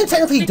 Well, I didn't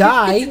technically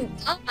die. You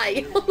didn't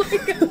die. Oh my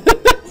god.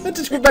 I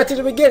just went back to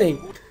the beginning.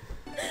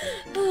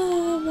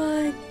 Oh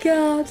my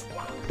god.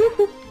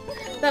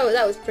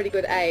 that was pretty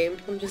good aim,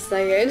 I'm just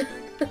saying.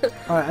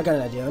 Alright, I got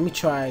an idea. Let me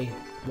try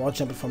wall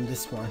jumping from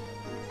this one.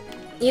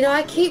 You know,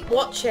 I keep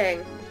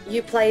watching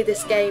you play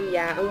this game,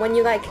 yeah, and when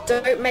you like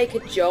don't make a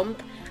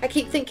jump, I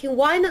keep thinking,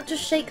 why not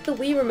just shake the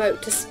Wii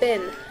remote to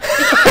spin?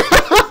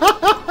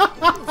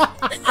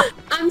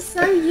 I'm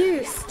so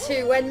used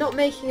to when not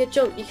making a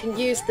jump, you can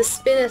use the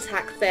spin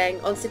attack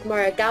thing on Super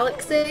Mario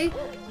Galaxy.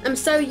 I'm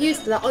so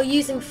used to that, or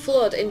using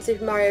Flood in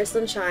Super Mario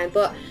Sunshine,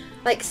 but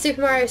like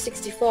Super Mario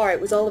 64,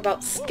 it was all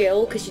about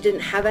skill because you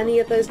didn't have any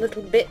of those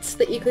little bits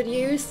that you could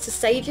use to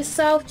save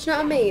yourself. Do you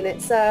know what I mean?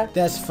 It's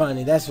That's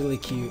funny. That's really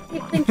cute.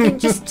 You're thinking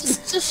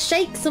just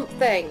shake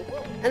something,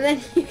 and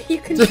then you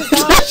can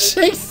survive.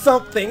 Shake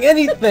something,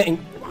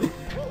 anything.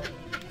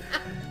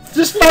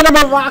 Just find a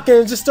rocket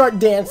and just start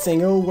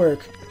dancing. It'll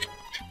work.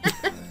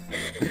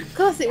 Of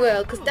course it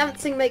will, because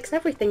dancing makes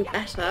everything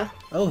better.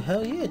 Oh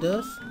hell yeah, it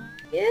does.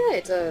 Yeah,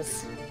 it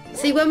does.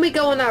 See, when we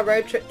go on our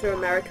road trip through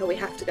America, we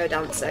have to go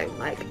dancing,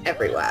 like,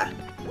 everywhere.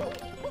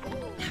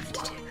 We have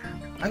to do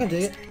that. I can do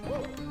it.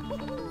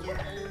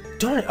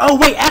 Darn it. Oh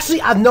wait,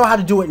 actually I know how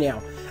to do it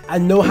now. I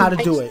know how to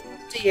do it.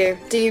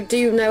 Do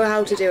you know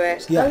how to do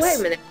it? Yes. Oh, wait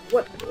a minute.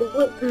 What?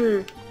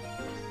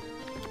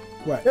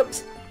 What?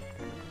 Oops.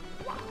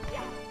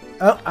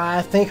 Oh,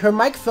 I think her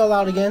mic fell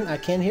out again. I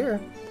can't hear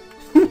her.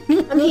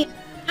 I'm here.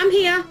 I'm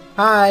here.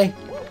 Hi.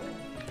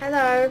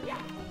 Hello.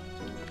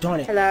 Darn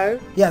it. Hello.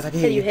 Yes, I can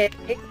hear you. Can you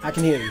hear me? I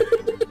can hear you.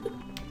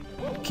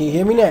 Can you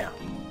hear me now?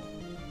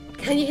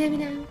 Can you hear me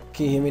now?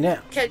 Can you hear me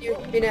now? Can you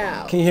hear me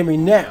now? Can you hear me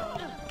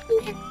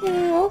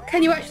now?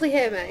 Can you actually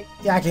hear me?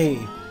 Yeah, I can hear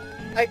you.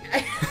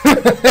 Okay.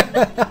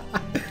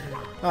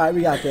 Alright,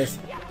 we got this.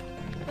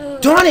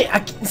 Darn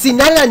it! See,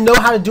 now that I know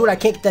how to do it, I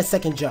can't get that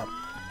second jump.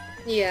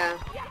 Yeah.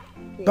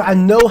 But I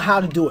know how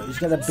to do it. You just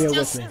gotta bear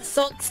with me.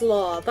 Sod's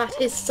Law. That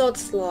is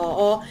Sod's Law.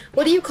 Or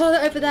what do you call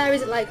it over there?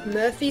 Is it like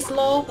Murphy's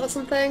Law or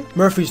something?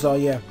 Murphy's Law,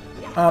 yeah.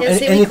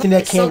 See, anything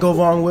that can go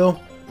wrong will.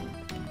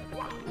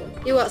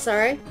 You what,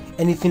 sorry?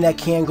 Anything that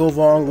can go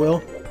wrong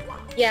will.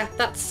 Yeah,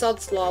 that's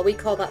Sod's Law. We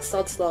call that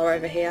Sod's Law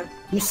over here.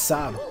 Who's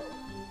Sod?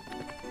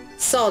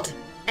 Sod.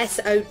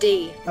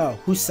 S-O-D. Oh,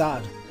 who's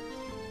Sod?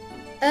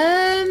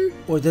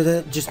 Or did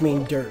it just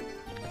mean dirt?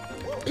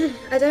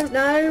 I don't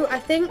know. I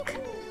think...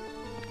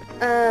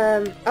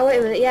 oh, wait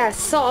a minute. Yeah,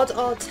 sod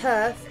or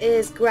turf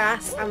is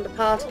grass and the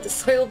part of the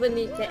soil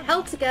beneath it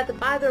held together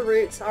by the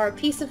roots or a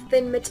piece of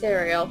thin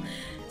material.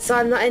 So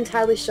I'm not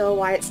entirely sure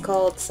why it's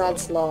called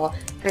Sod's Law.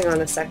 Hang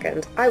on a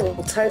second. I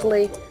will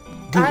totally...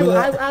 I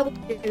will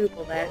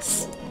Google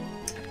this.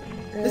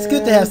 It's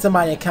good to have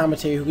somebody in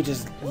commentary who could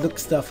just look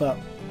stuff up.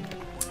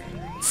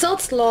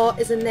 Sod's Law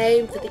is a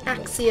name for the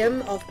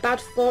axiom of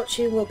bad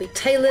fortune will be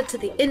tailored to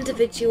the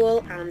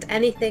individual and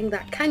anything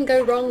that can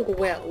go wrong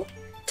will.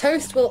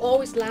 Toast will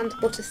always land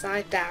butter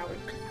side down.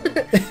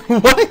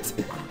 What?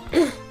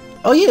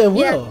 Oh yeah, it will.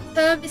 Yeah, the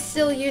term is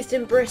still used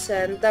in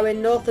Britain, though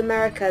in North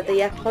America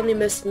the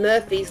eponymous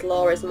Murphy's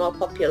Law is more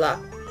popular.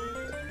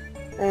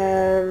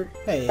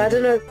 Hey. I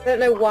don't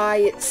know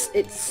why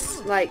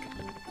it's like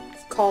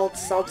called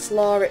Sod's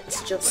Law.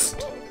 It's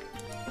just.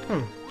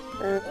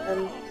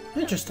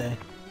 Interesting.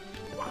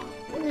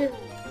 I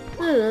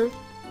don't know.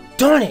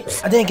 Darn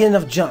it! I didn't get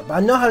enough jump. I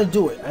know how to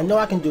do it. I know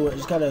I can do it. I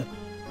just gotta.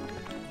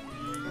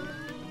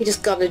 You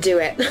just gotta do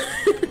it.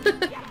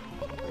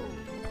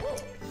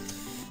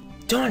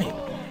 Darn it!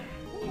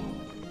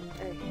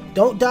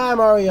 Don't die,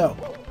 Mario.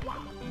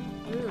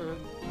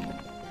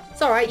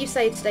 It's alright, you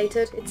save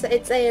stated.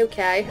 It's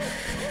a-okay.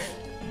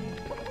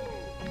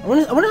 I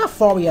wonder how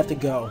far we have to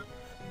go.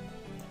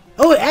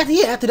 Oh,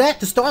 after that,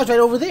 the star's right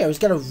over there. We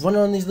just gotta run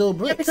on these little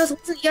bricks. Yeah, because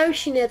wasn't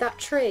Yoshi near that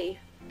tree?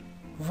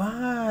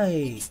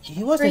 Right.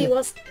 He wasn't. Tree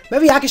was.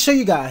 Maybe I can show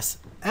you guys.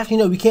 Actually,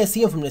 no, we can't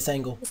see him from this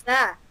angle. He's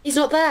there. He's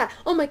not there.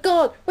 Oh my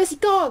god, where's he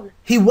gone?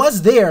 He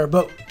was there,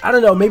 but I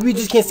don't know. Maybe we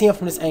just can't see him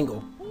from this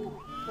angle.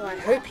 Well, I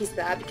hope he's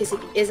there, because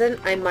if he isn't,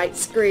 I might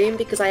scream,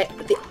 because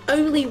the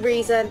only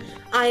reason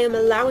I am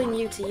allowing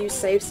you to use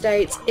save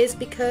states is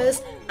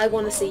because I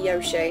want to see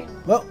Yoshi.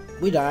 Well,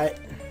 we died.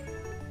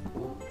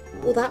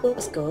 Well, that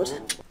was good.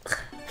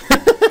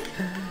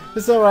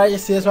 It's alright, you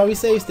see, that's why we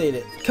save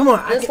stated. Come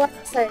on, That's why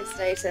I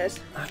save stated.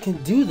 I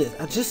can do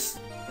this.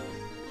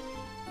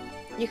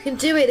 You can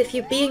do it if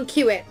you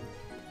B&Q it.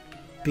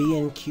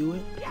 B&Q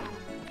it?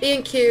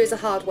 B&Q is a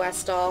hardware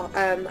store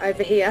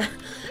over here,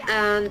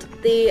 and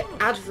the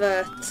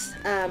advert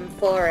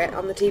for it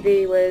on the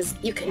TV was,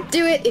 you can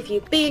do it if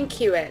you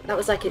B&Q it. That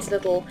was like its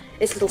little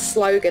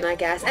slogan, I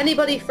guess.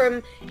 Anybody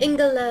from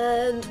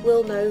England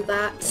will know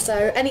that,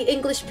 so any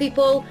English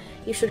people,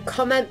 you should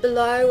comment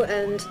below,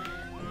 and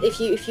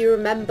if you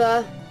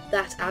remember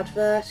that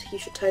advert, you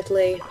should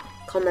totally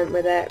comment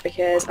with it,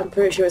 because I'm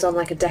pretty sure it was on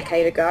like a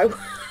decade ago.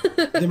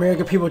 The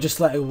American people are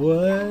just like,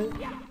 what?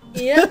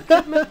 Yeah.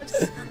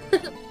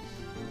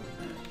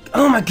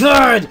 Oh my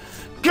god!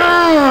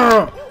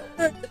 Grr!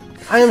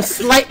 I am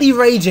slightly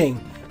raging.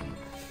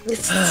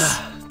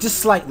 Just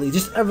slightly,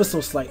 just ever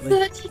so slightly.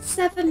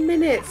 37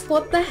 minutes,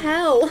 what the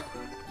hell?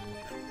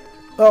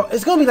 Oh,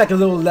 it's gonna be like a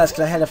little less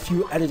because I had a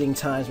few editing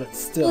times, but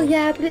still. Well,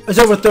 yeah, but it's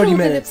over 30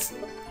 minutes.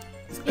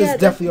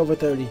 It's definitely over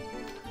 30.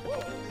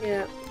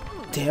 Yeah.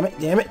 Damn it,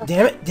 damn it,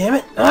 damn it, damn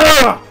it!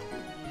 Ah!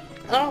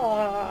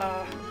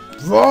 Oh.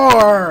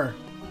 Roar!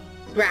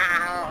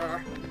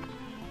 Rawr.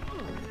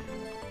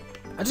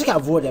 I just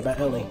got roared at by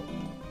Ellie.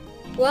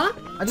 What?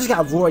 I just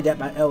got roared at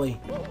by Ellie.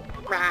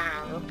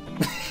 Rawr.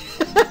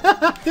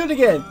 Do it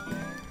again.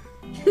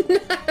 No,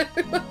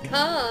 I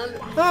can't.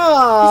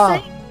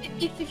 Ah.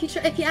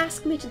 If you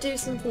ask me to do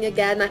something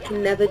again, I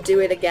can never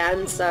do it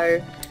again.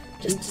 So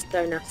just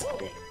don't ask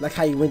me. Like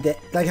how you went that,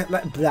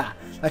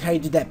 like how you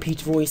did that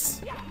Peach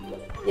voice.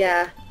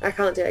 Yeah, I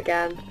can't do it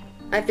again.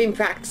 I've been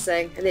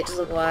practicing and it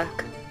doesn't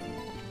work.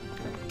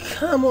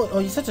 Come on! Oh,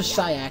 you're such a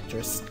shy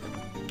actress.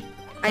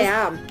 I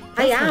am.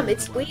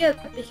 It's weird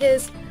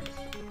because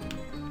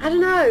I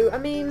don't know. I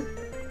mean,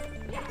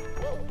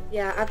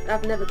 yeah,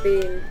 I've never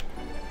been.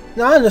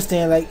 No, I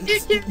understand. Like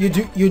you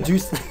do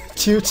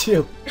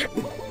choo.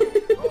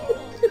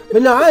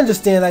 But no, I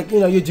understand. Like, you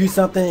know, you do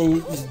something and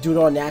you just do it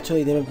all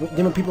naturally. Then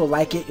when people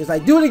like it, it's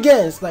like, do it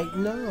again. It's like,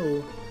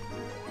 no.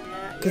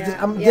 Because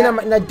then I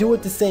might not do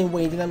it the same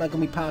way. Then I'm not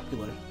gonna be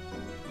popular.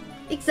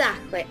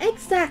 Exactly.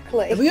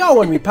 If we all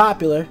want to be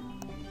popular.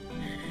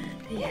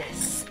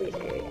 Yes, we do.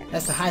 Yes.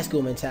 That's the high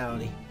school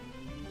mentality.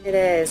 It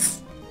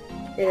is.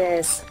 It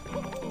is.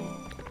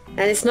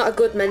 And it's not a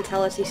good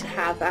mentality to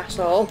have at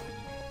all.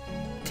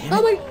 Damn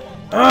Oh it.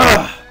 my...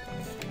 Ugh!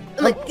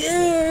 Oh my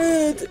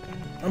god!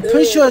 I'm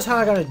pretty sure that's how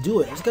I gotta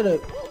do it. It's gonna...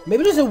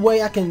 Maybe there's a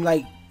way I can,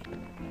 like...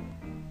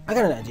 I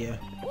got an idea.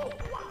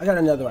 I got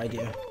another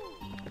idea.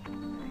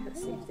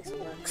 Let's see if this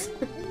works.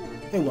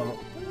 It won't.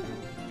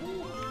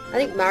 I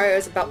think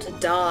Mario's about to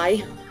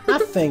die. I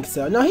think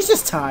so. No, he's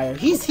just tired.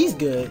 He's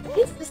good.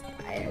 He's just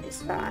tired,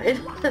 it's fine.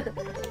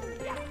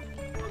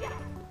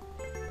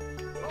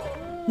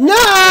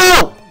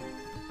 No!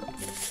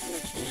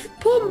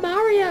 Poor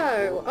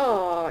Mario!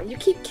 Oh, you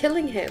keep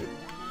killing him.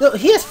 No,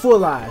 he has 4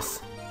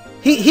 lives.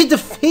 He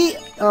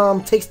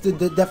takes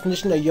the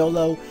definition of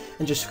YOLO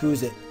and just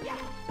screws it.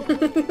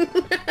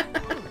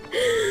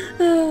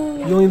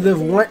 You only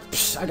live once.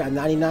 Psh, I got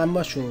 99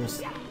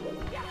 mushrooms.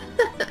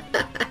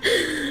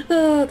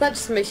 Oh, that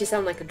just makes you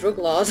sound like a drug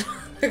lord.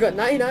 I got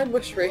 99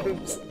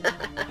 mushrooms.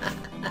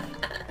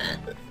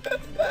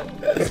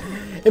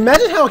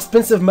 Imagine how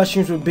expensive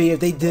mushrooms would be if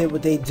they did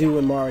what they do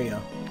in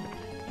Mario.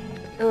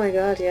 Oh my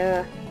god,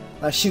 yeah.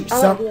 Like shoot,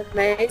 Oh, some. that'd be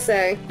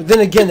amazing. But then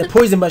again, the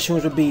poison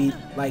mushrooms would be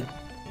like,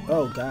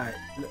 oh god,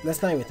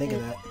 let's not even think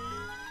of that.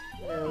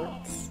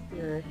 No.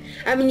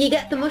 I mean, you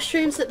get the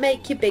mushrooms that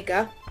make you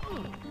bigger.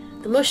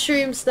 The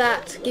mushrooms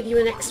that give you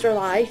an extra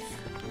life.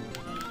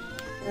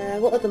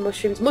 What are the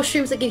mushrooms?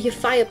 Mushrooms that give you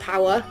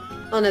firepower.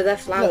 Oh no, they're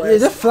flowers. No, yeah,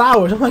 they're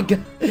flowers. Oh my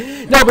god.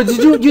 No, but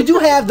you do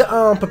have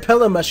the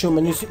propeller mushroom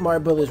in New Super Mario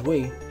Bros.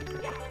 Wii.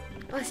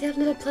 Oh, see, I've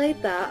never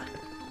played that.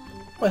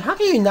 Wait, how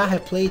can you not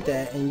have played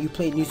that and you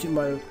played New Super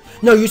Mario?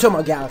 No, you're talking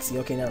about Galaxy.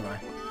 Okay, never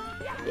mind.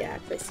 Yeah, I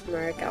played Super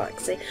Mario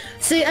Galaxy.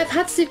 See, I've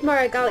had Super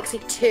Mario Galaxy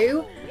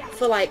 2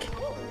 for like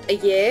a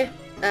year,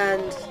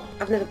 and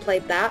I've never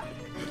played that.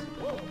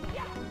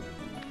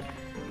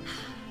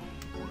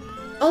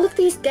 All of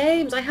these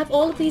games, I have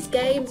all of these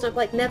games and I've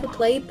like never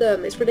played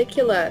them. It's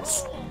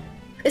ridiculous.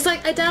 It's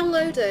like I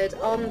downloaded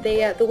on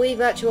the Wii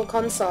Virtual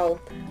Console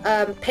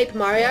Paper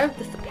Mario,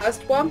 the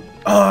first one.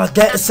 Oh,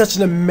 that is such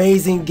an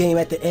amazing game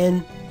at the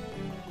end.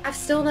 I've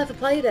still never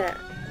played it.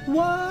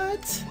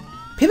 What?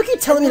 People keep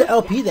telling me to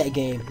LP that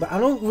game, but I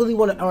don't really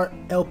want to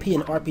LP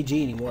an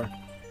RPG anymore.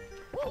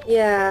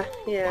 Yeah,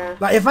 yeah.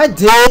 Like if I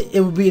did,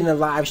 it would be in a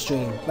live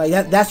stream.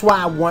 Like that's why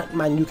I want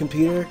my new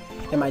computer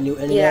and my new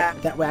internet. Yeah.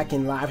 That way I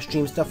can live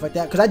stream stuff like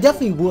that. Because I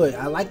definitely would.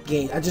 I like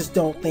games. I just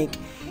don't think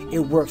it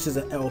works as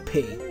an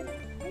LP.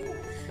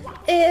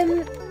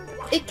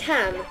 It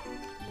can.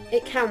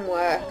 It can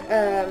work.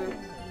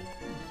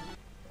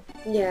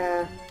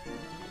 Yeah.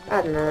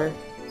 I don't know.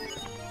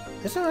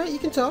 It's alright, you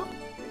can talk.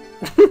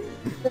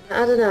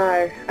 I don't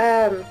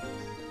know.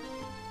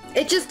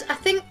 It just, I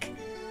think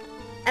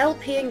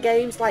LP in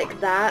games like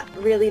that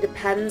really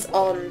depends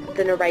on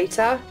the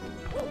narrator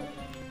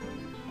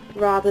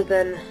rather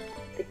than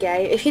the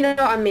game, if you know what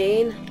I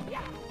mean.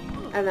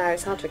 I don't know,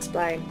 it's hard to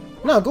explain.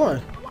 No, go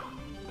on.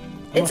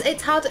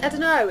 It's hard, I don't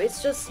know,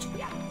 it's just,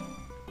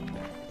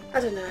 I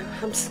don't know,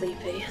 I'm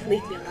sleepy,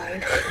 leave me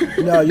alone.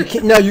 No, you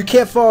can't. No, you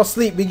can't fall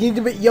asleep. We need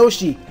to meet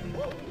Yoshi.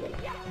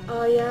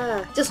 Oh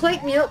yeah, just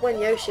wake me up when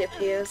Yoshi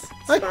appears,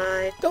 it's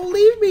fine. Don't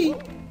leave me.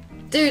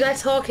 Dude, I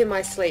talk in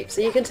my sleep,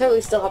 so you can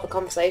totally still have a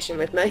conversation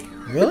with me.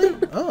 Really?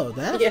 Oh,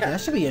 Yeah. that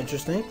should be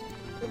interesting.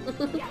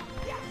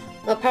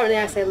 Well, apparently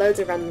I say loads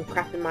of random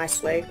crap in my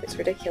sleep. It's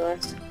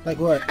ridiculous. Like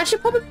what? I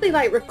should probably,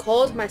 like,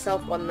 record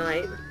myself one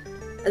night,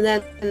 and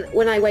then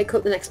when I wake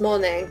up the next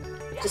morning,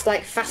 just,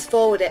 like,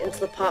 fast-forward it into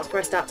the parts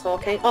where I start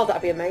talking. Oh,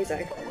 that'd be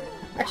amazing.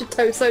 I should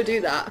so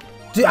do that.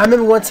 Dude, I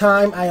remember one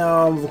time I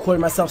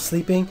recorded myself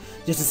sleeping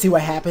just to see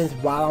what happens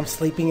while I'm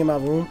sleeping in my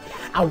room.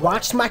 I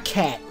watched my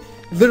cat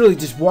literally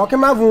just walk in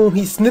my room.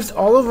 He sniffs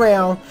all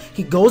around.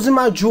 He goes in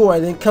my drawer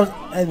and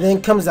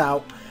then comes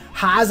out.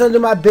 Hides under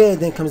my bed,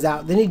 then comes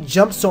out. Then he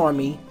jumps on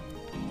me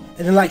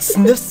and then like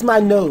sniffs my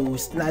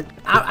nose. And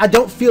I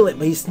don't feel it,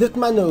 but he sniffed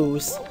my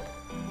nose.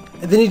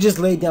 And then he just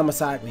laid down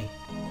beside me.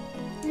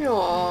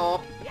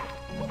 Aww.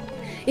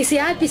 You see,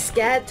 I'd be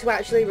scared to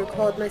actually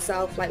record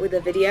myself, like, with a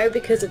video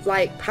because of,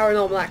 like,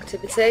 Paranormal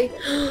Activity.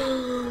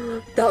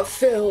 That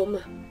film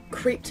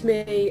creeped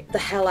me the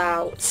hell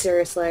out,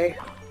 seriously.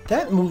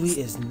 That movie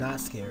is not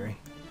scary.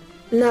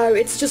 No,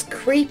 it's just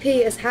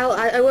creepy as hell.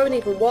 I won't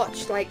even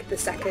watch, like, the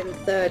second,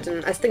 third,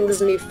 and I think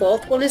there's a new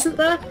fourth one, isn't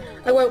there?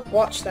 I won't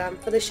watch them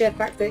for the sheer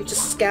fact that it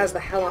just scares the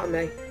hell out of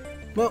me.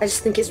 Well, I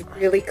just think it's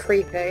really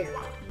creepy.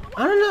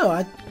 I don't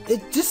know.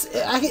 It just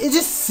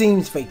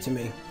seems fake to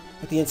me.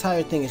 Like the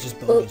entire thing is just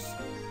bogus.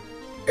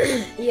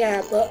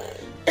 Yeah,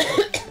 but...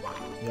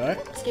 You alright?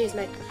 Excuse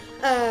me.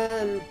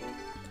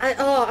 I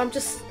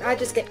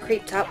just get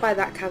creeped out by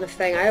that kind of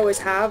thing. I always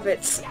have.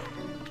 It's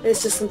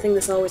just something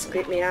that's always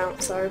creeped me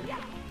out, so...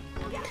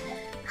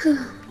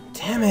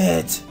 Damn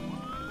it!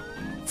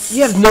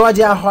 You have no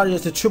idea how hard it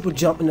is to triple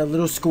jump in a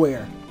little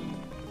square.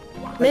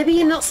 Maybe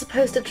you're not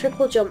supposed to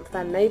triple jump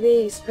then. Maybe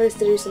you're supposed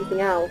to do something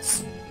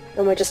else.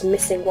 And we're just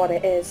missing what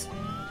it is.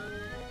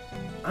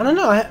 I don't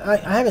know. I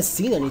haven't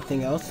seen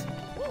anything else.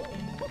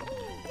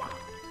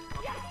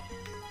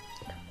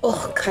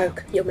 Oh,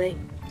 Coke. Yummy.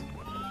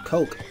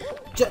 Coke.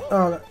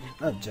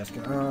 Not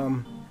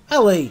Jessica.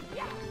 Ellie.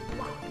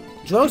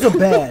 Drugs are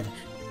bad.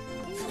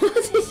 What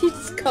did you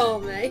just call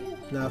me?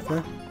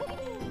 Nothing.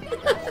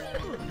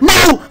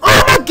 No!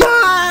 Oh my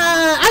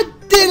god! I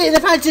did it!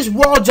 If I just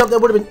wall jumped, that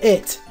would have been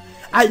it.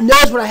 I know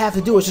what I have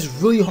to do. It's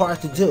just really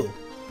hard to do.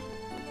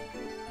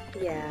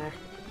 Yeah.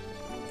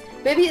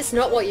 Maybe it's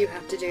not what you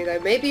have to do though.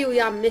 Maybe we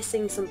are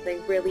missing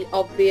something really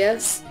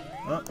obvious.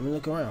 Oh, let me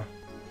look around.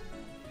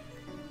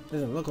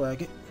 Doesn't look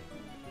like it.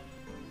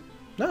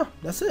 No,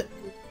 that's it.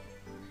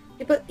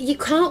 Yeah, but you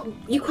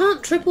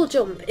can't triple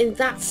jump in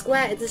that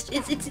square.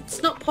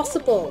 It's not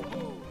possible.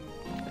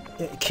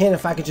 It can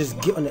if I could just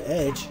get on the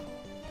edge.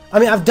 I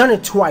mean, I've done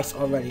it twice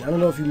already. I don't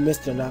know if you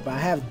missed it or not, but I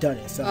have done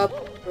it. So.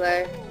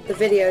 Probably. The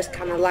video's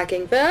kind of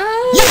lagging, but...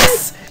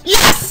 Yes!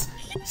 Yes!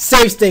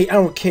 Save state, I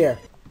don't care.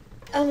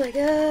 Oh my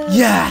god.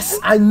 Yes!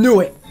 I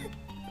knew it!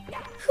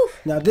 Whew.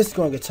 Now this is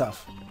going to get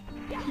tough.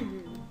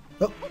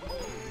 Oh.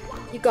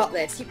 You got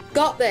this. You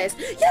got this.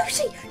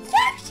 Yoshi!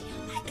 Yoshi!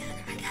 Oh my god,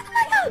 oh my god, oh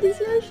my god, it's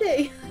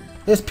Yoshi!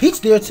 There's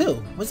Peach there too.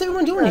 What's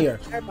everyone doing here?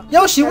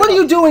 Yoshi, what are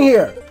you doing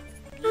here?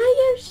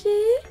 Hi,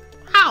 Yoshi.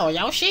 Oh,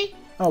 Yoshi.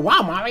 Oh,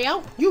 wow,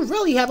 Mario. You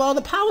really have all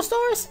the power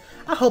stars?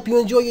 I hope you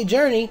enjoy your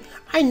journey.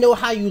 I know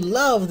how you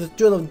love the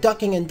thrill of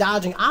ducking and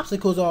dodging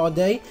obstacles all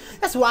day.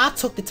 That's why I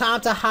took the time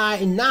to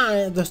hide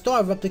 9 of the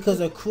star replicas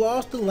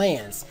across the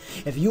lands.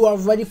 If you are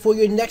ready for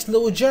your next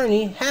little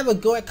journey, have a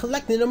go at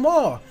collecting them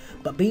all.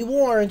 But be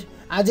warned,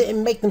 I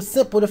didn't make them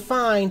simple to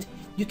find.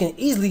 You can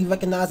easily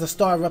recognize a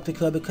star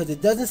replica because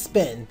it doesn't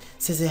spin,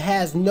 since it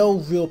has no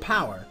real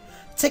power.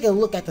 Take a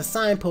look at the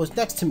signpost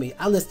next to me.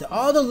 I listed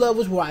all the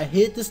levels where I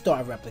hid the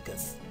star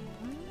replicas.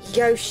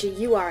 Yoshi,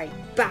 you are a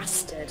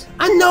bastard.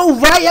 I know,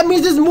 right? That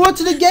means there's more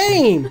to the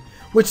game.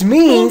 Which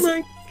means... Oh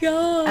my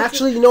god.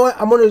 Actually, you know what?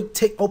 I'm going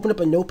to open up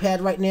a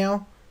notepad right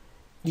now.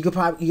 You could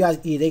probably...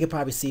 they could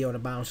probably see it on the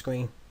bottom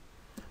screen.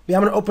 But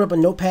I'm going to open up a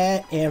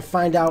notepad and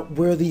find out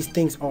where these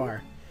things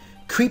are.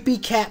 Creepy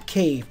Cap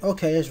Cave.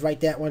 Okay, let's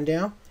write that one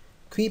down.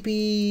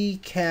 Creepy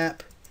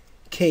Cap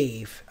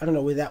Cave. I don't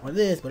know where that one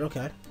is, but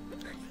okay.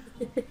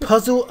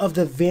 Puzzle of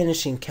the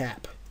Vanishing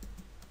Cap.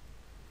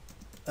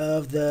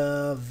 Of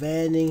the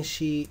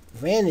Vanishing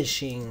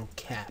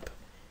Cap.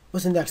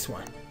 What's the next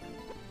one?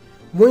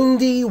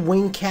 Windy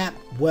Wing Cap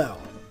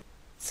Well.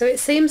 So it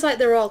seems like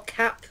they're all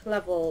cap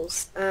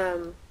levels.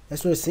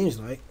 That's what it seems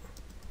like.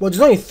 Well, there's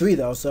only 3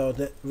 though, so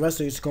the rest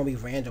are just gonna be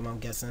random, I'm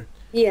guessing.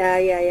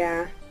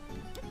 Yeah.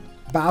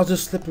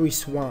 Bowser's Slippery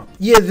Swamp.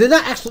 Yeah, they're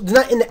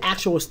not in the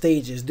actual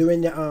stages. They're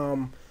in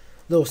the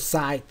little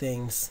side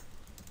things.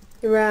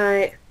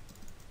 Right.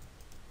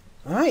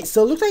 Alright,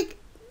 so it looks like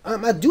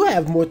I do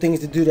have more things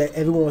to do that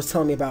everyone was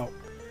telling me about.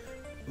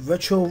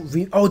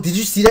 Oh, did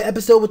you see that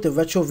episode with the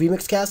Retro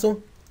Remix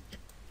Castle?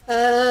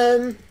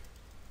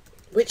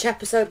 Which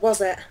episode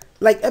was it?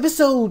 Like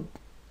episode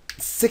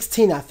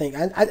 16, I think.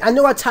 I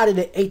know I titled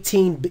it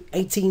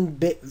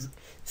 18-bit,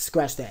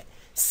 scratch that.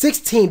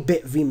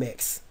 16-bit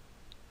remix.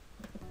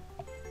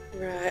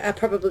 Right, I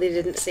probably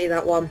didn't see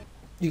that one.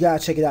 You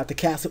gotta check it out. The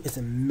castle is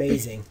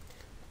amazing.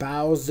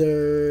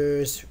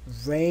 Bowser's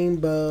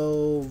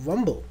Rainbow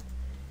Rumble.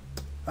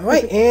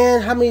 Alright,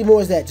 and how many more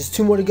is that? Just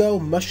 2 more to go.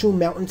 Mushroom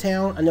Mountain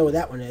Town. I know where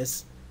that one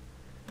is.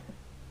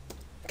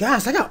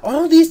 Guys, I got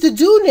all these to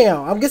do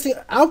now. I'm guessing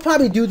I'll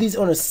probably do these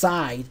on the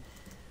side.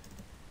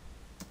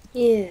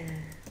 Yeah.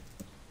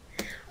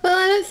 Well,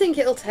 I don't think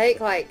it'll take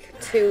like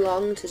too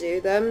long to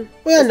do them.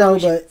 Well, no,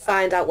 but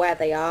find out where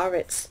they are.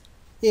 It's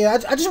yeah.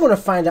 I just want to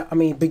find out. I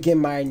mean, begin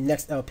my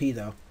next LP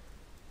though.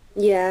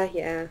 Yeah.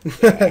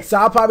 So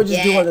I'll probably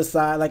just do it on the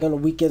side, like on the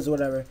weekends or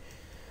whatever.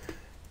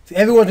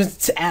 Everyone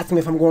just asked me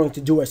if I'm going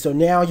to do it, so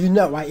now you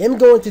know I am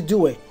going to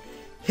do it.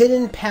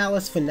 Hidden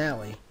Palace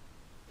Finale.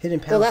 Hidden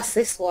Palace. Well, that's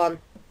this one.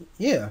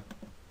 Yeah.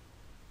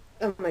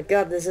 Oh my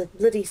god, there's a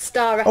bloody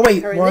star. Oh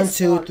wait, 1,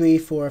 2, 3,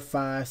 4,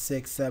 5,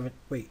 6, 7.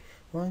 Wait,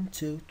 1,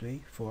 2,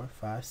 3, 4,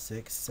 5,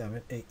 6,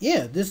 7, 8.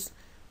 Yeah, this.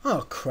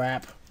 Oh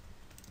crap.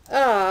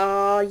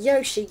 Oh,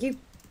 Yoshi, you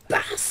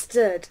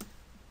bastard.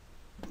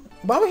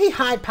 Why would he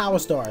hide Power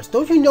Stars?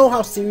 Don't you know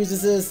how serious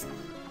this is?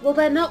 Well,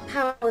 they're not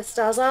Power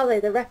Stars, are they?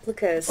 They're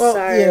replicas. Oh,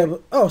 so yeah,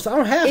 but, so I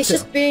don't have it's to.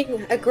 It's just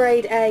being a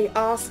grade A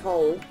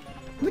arsehole.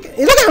 Look at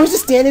how he's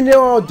just standing there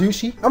all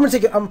douchey. I'm gonna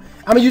take it. I'm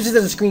gonna use this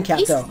as a screen cap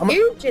though.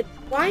 Huge.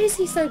 Why is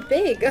he so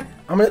big?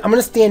 I'm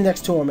gonna stand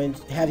next to him and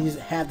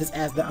have this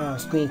as the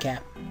screen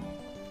cap.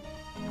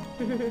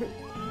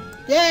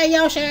 Yeah,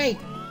 Yoshi!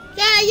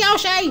 Yeah,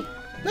 Yoshi!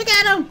 Look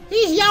at him!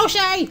 He's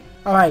Yoshi!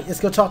 All right,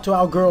 let's go talk to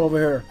our girl over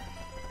here.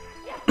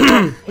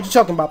 What you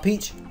talking about,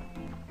 Peach?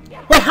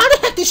 Wait, how the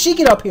heck did she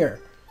get up here?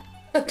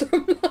 I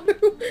don't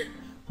know.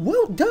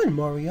 Well done,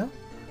 Mario.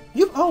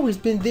 You've always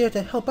been there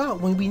to help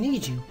out when we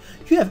need you.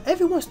 You have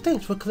everyone's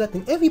thanks for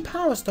collecting every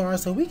Power Star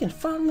so we can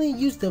finally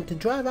use them to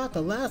drive out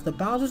the last of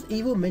Bowser's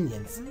evil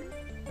minions.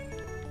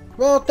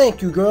 Well,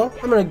 thank you, girl.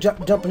 I'm gonna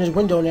jump in this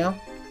window now.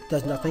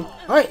 Does nothing.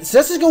 Alright, so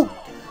let's just go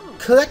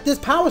collect this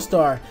Power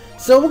Star.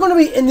 So we're gonna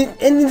be ending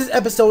this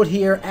episode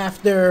here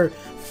after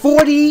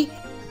 40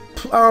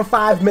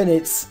 5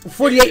 minutes,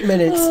 48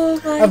 minutes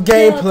Oh my of God,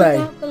 gameplay. I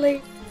can't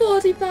believe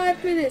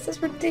 45 minutes.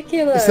 That's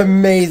ridiculous. It's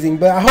amazing,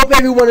 but I hope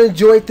everyone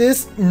enjoyed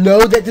this.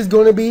 Know that there's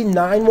going to be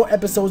 9 more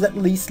episodes at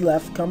least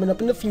left coming up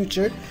in the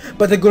future,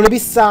 but they're going to be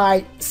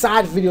side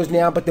videos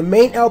now. But the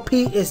main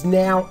LP is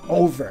now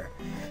over.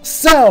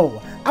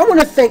 So I want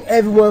to thank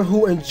everyone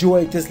who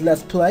enjoyed this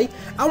Let's Play.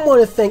 I want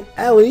to thank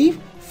Ellie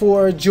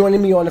for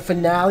joining me on the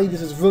finale.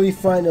 This was really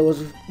fun. It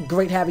was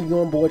great having you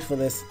on board for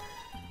this.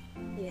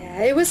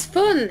 Yeah, it was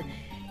fun.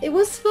 It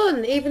was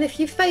fun, even if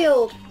you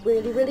failed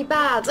really, really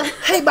bad.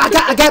 Hey, but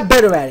I got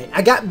better at it.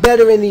 I got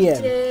better in the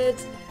end.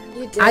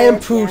 You did. I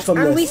improved from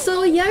this. And we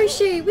saw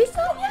Yoshi. We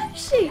saw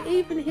Yoshi,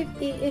 even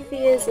if he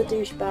is a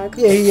douchebag.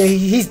 Yeah,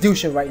 he's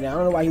douching right now. I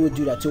don't know why he would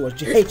do that to us.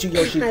 Hate you,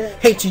 Yoshi.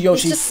 Hate you,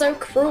 Yoshi. He's just so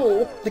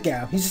cruel. Look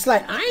at him. He's just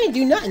like, I ain't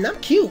do nothing. I'm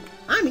cute.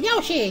 I'm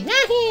Yoshi.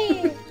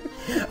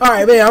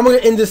 Alright, man, I'm going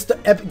to end this.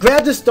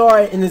 Grab the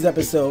star in this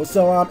episode.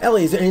 So,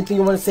 Ellie, is there anything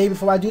you want to say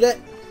before I do that?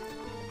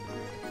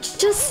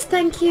 Just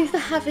thank you for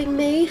having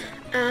me.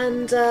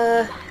 And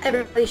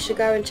everybody should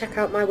go and check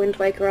out my Wind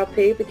Waker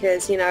LP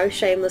because, you know,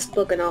 shameless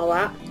plug and all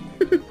that.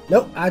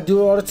 Nope, I do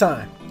it all the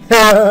time.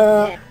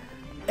 Yeah.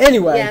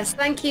 Anyway. Yes,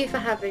 thank you for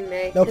having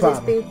me. No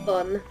problem. It's been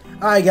fun.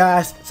 Alright,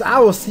 guys. So, I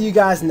will see you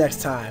guys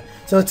next time.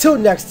 So, until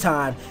next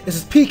time, this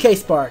is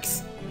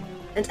PKSparkxx.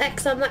 And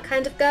X, I'm that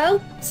kind of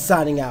girl.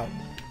 Signing out.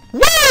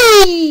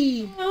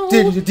 Whee! Oh.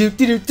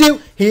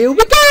 Do-do-do-do-do-do. Here we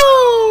go!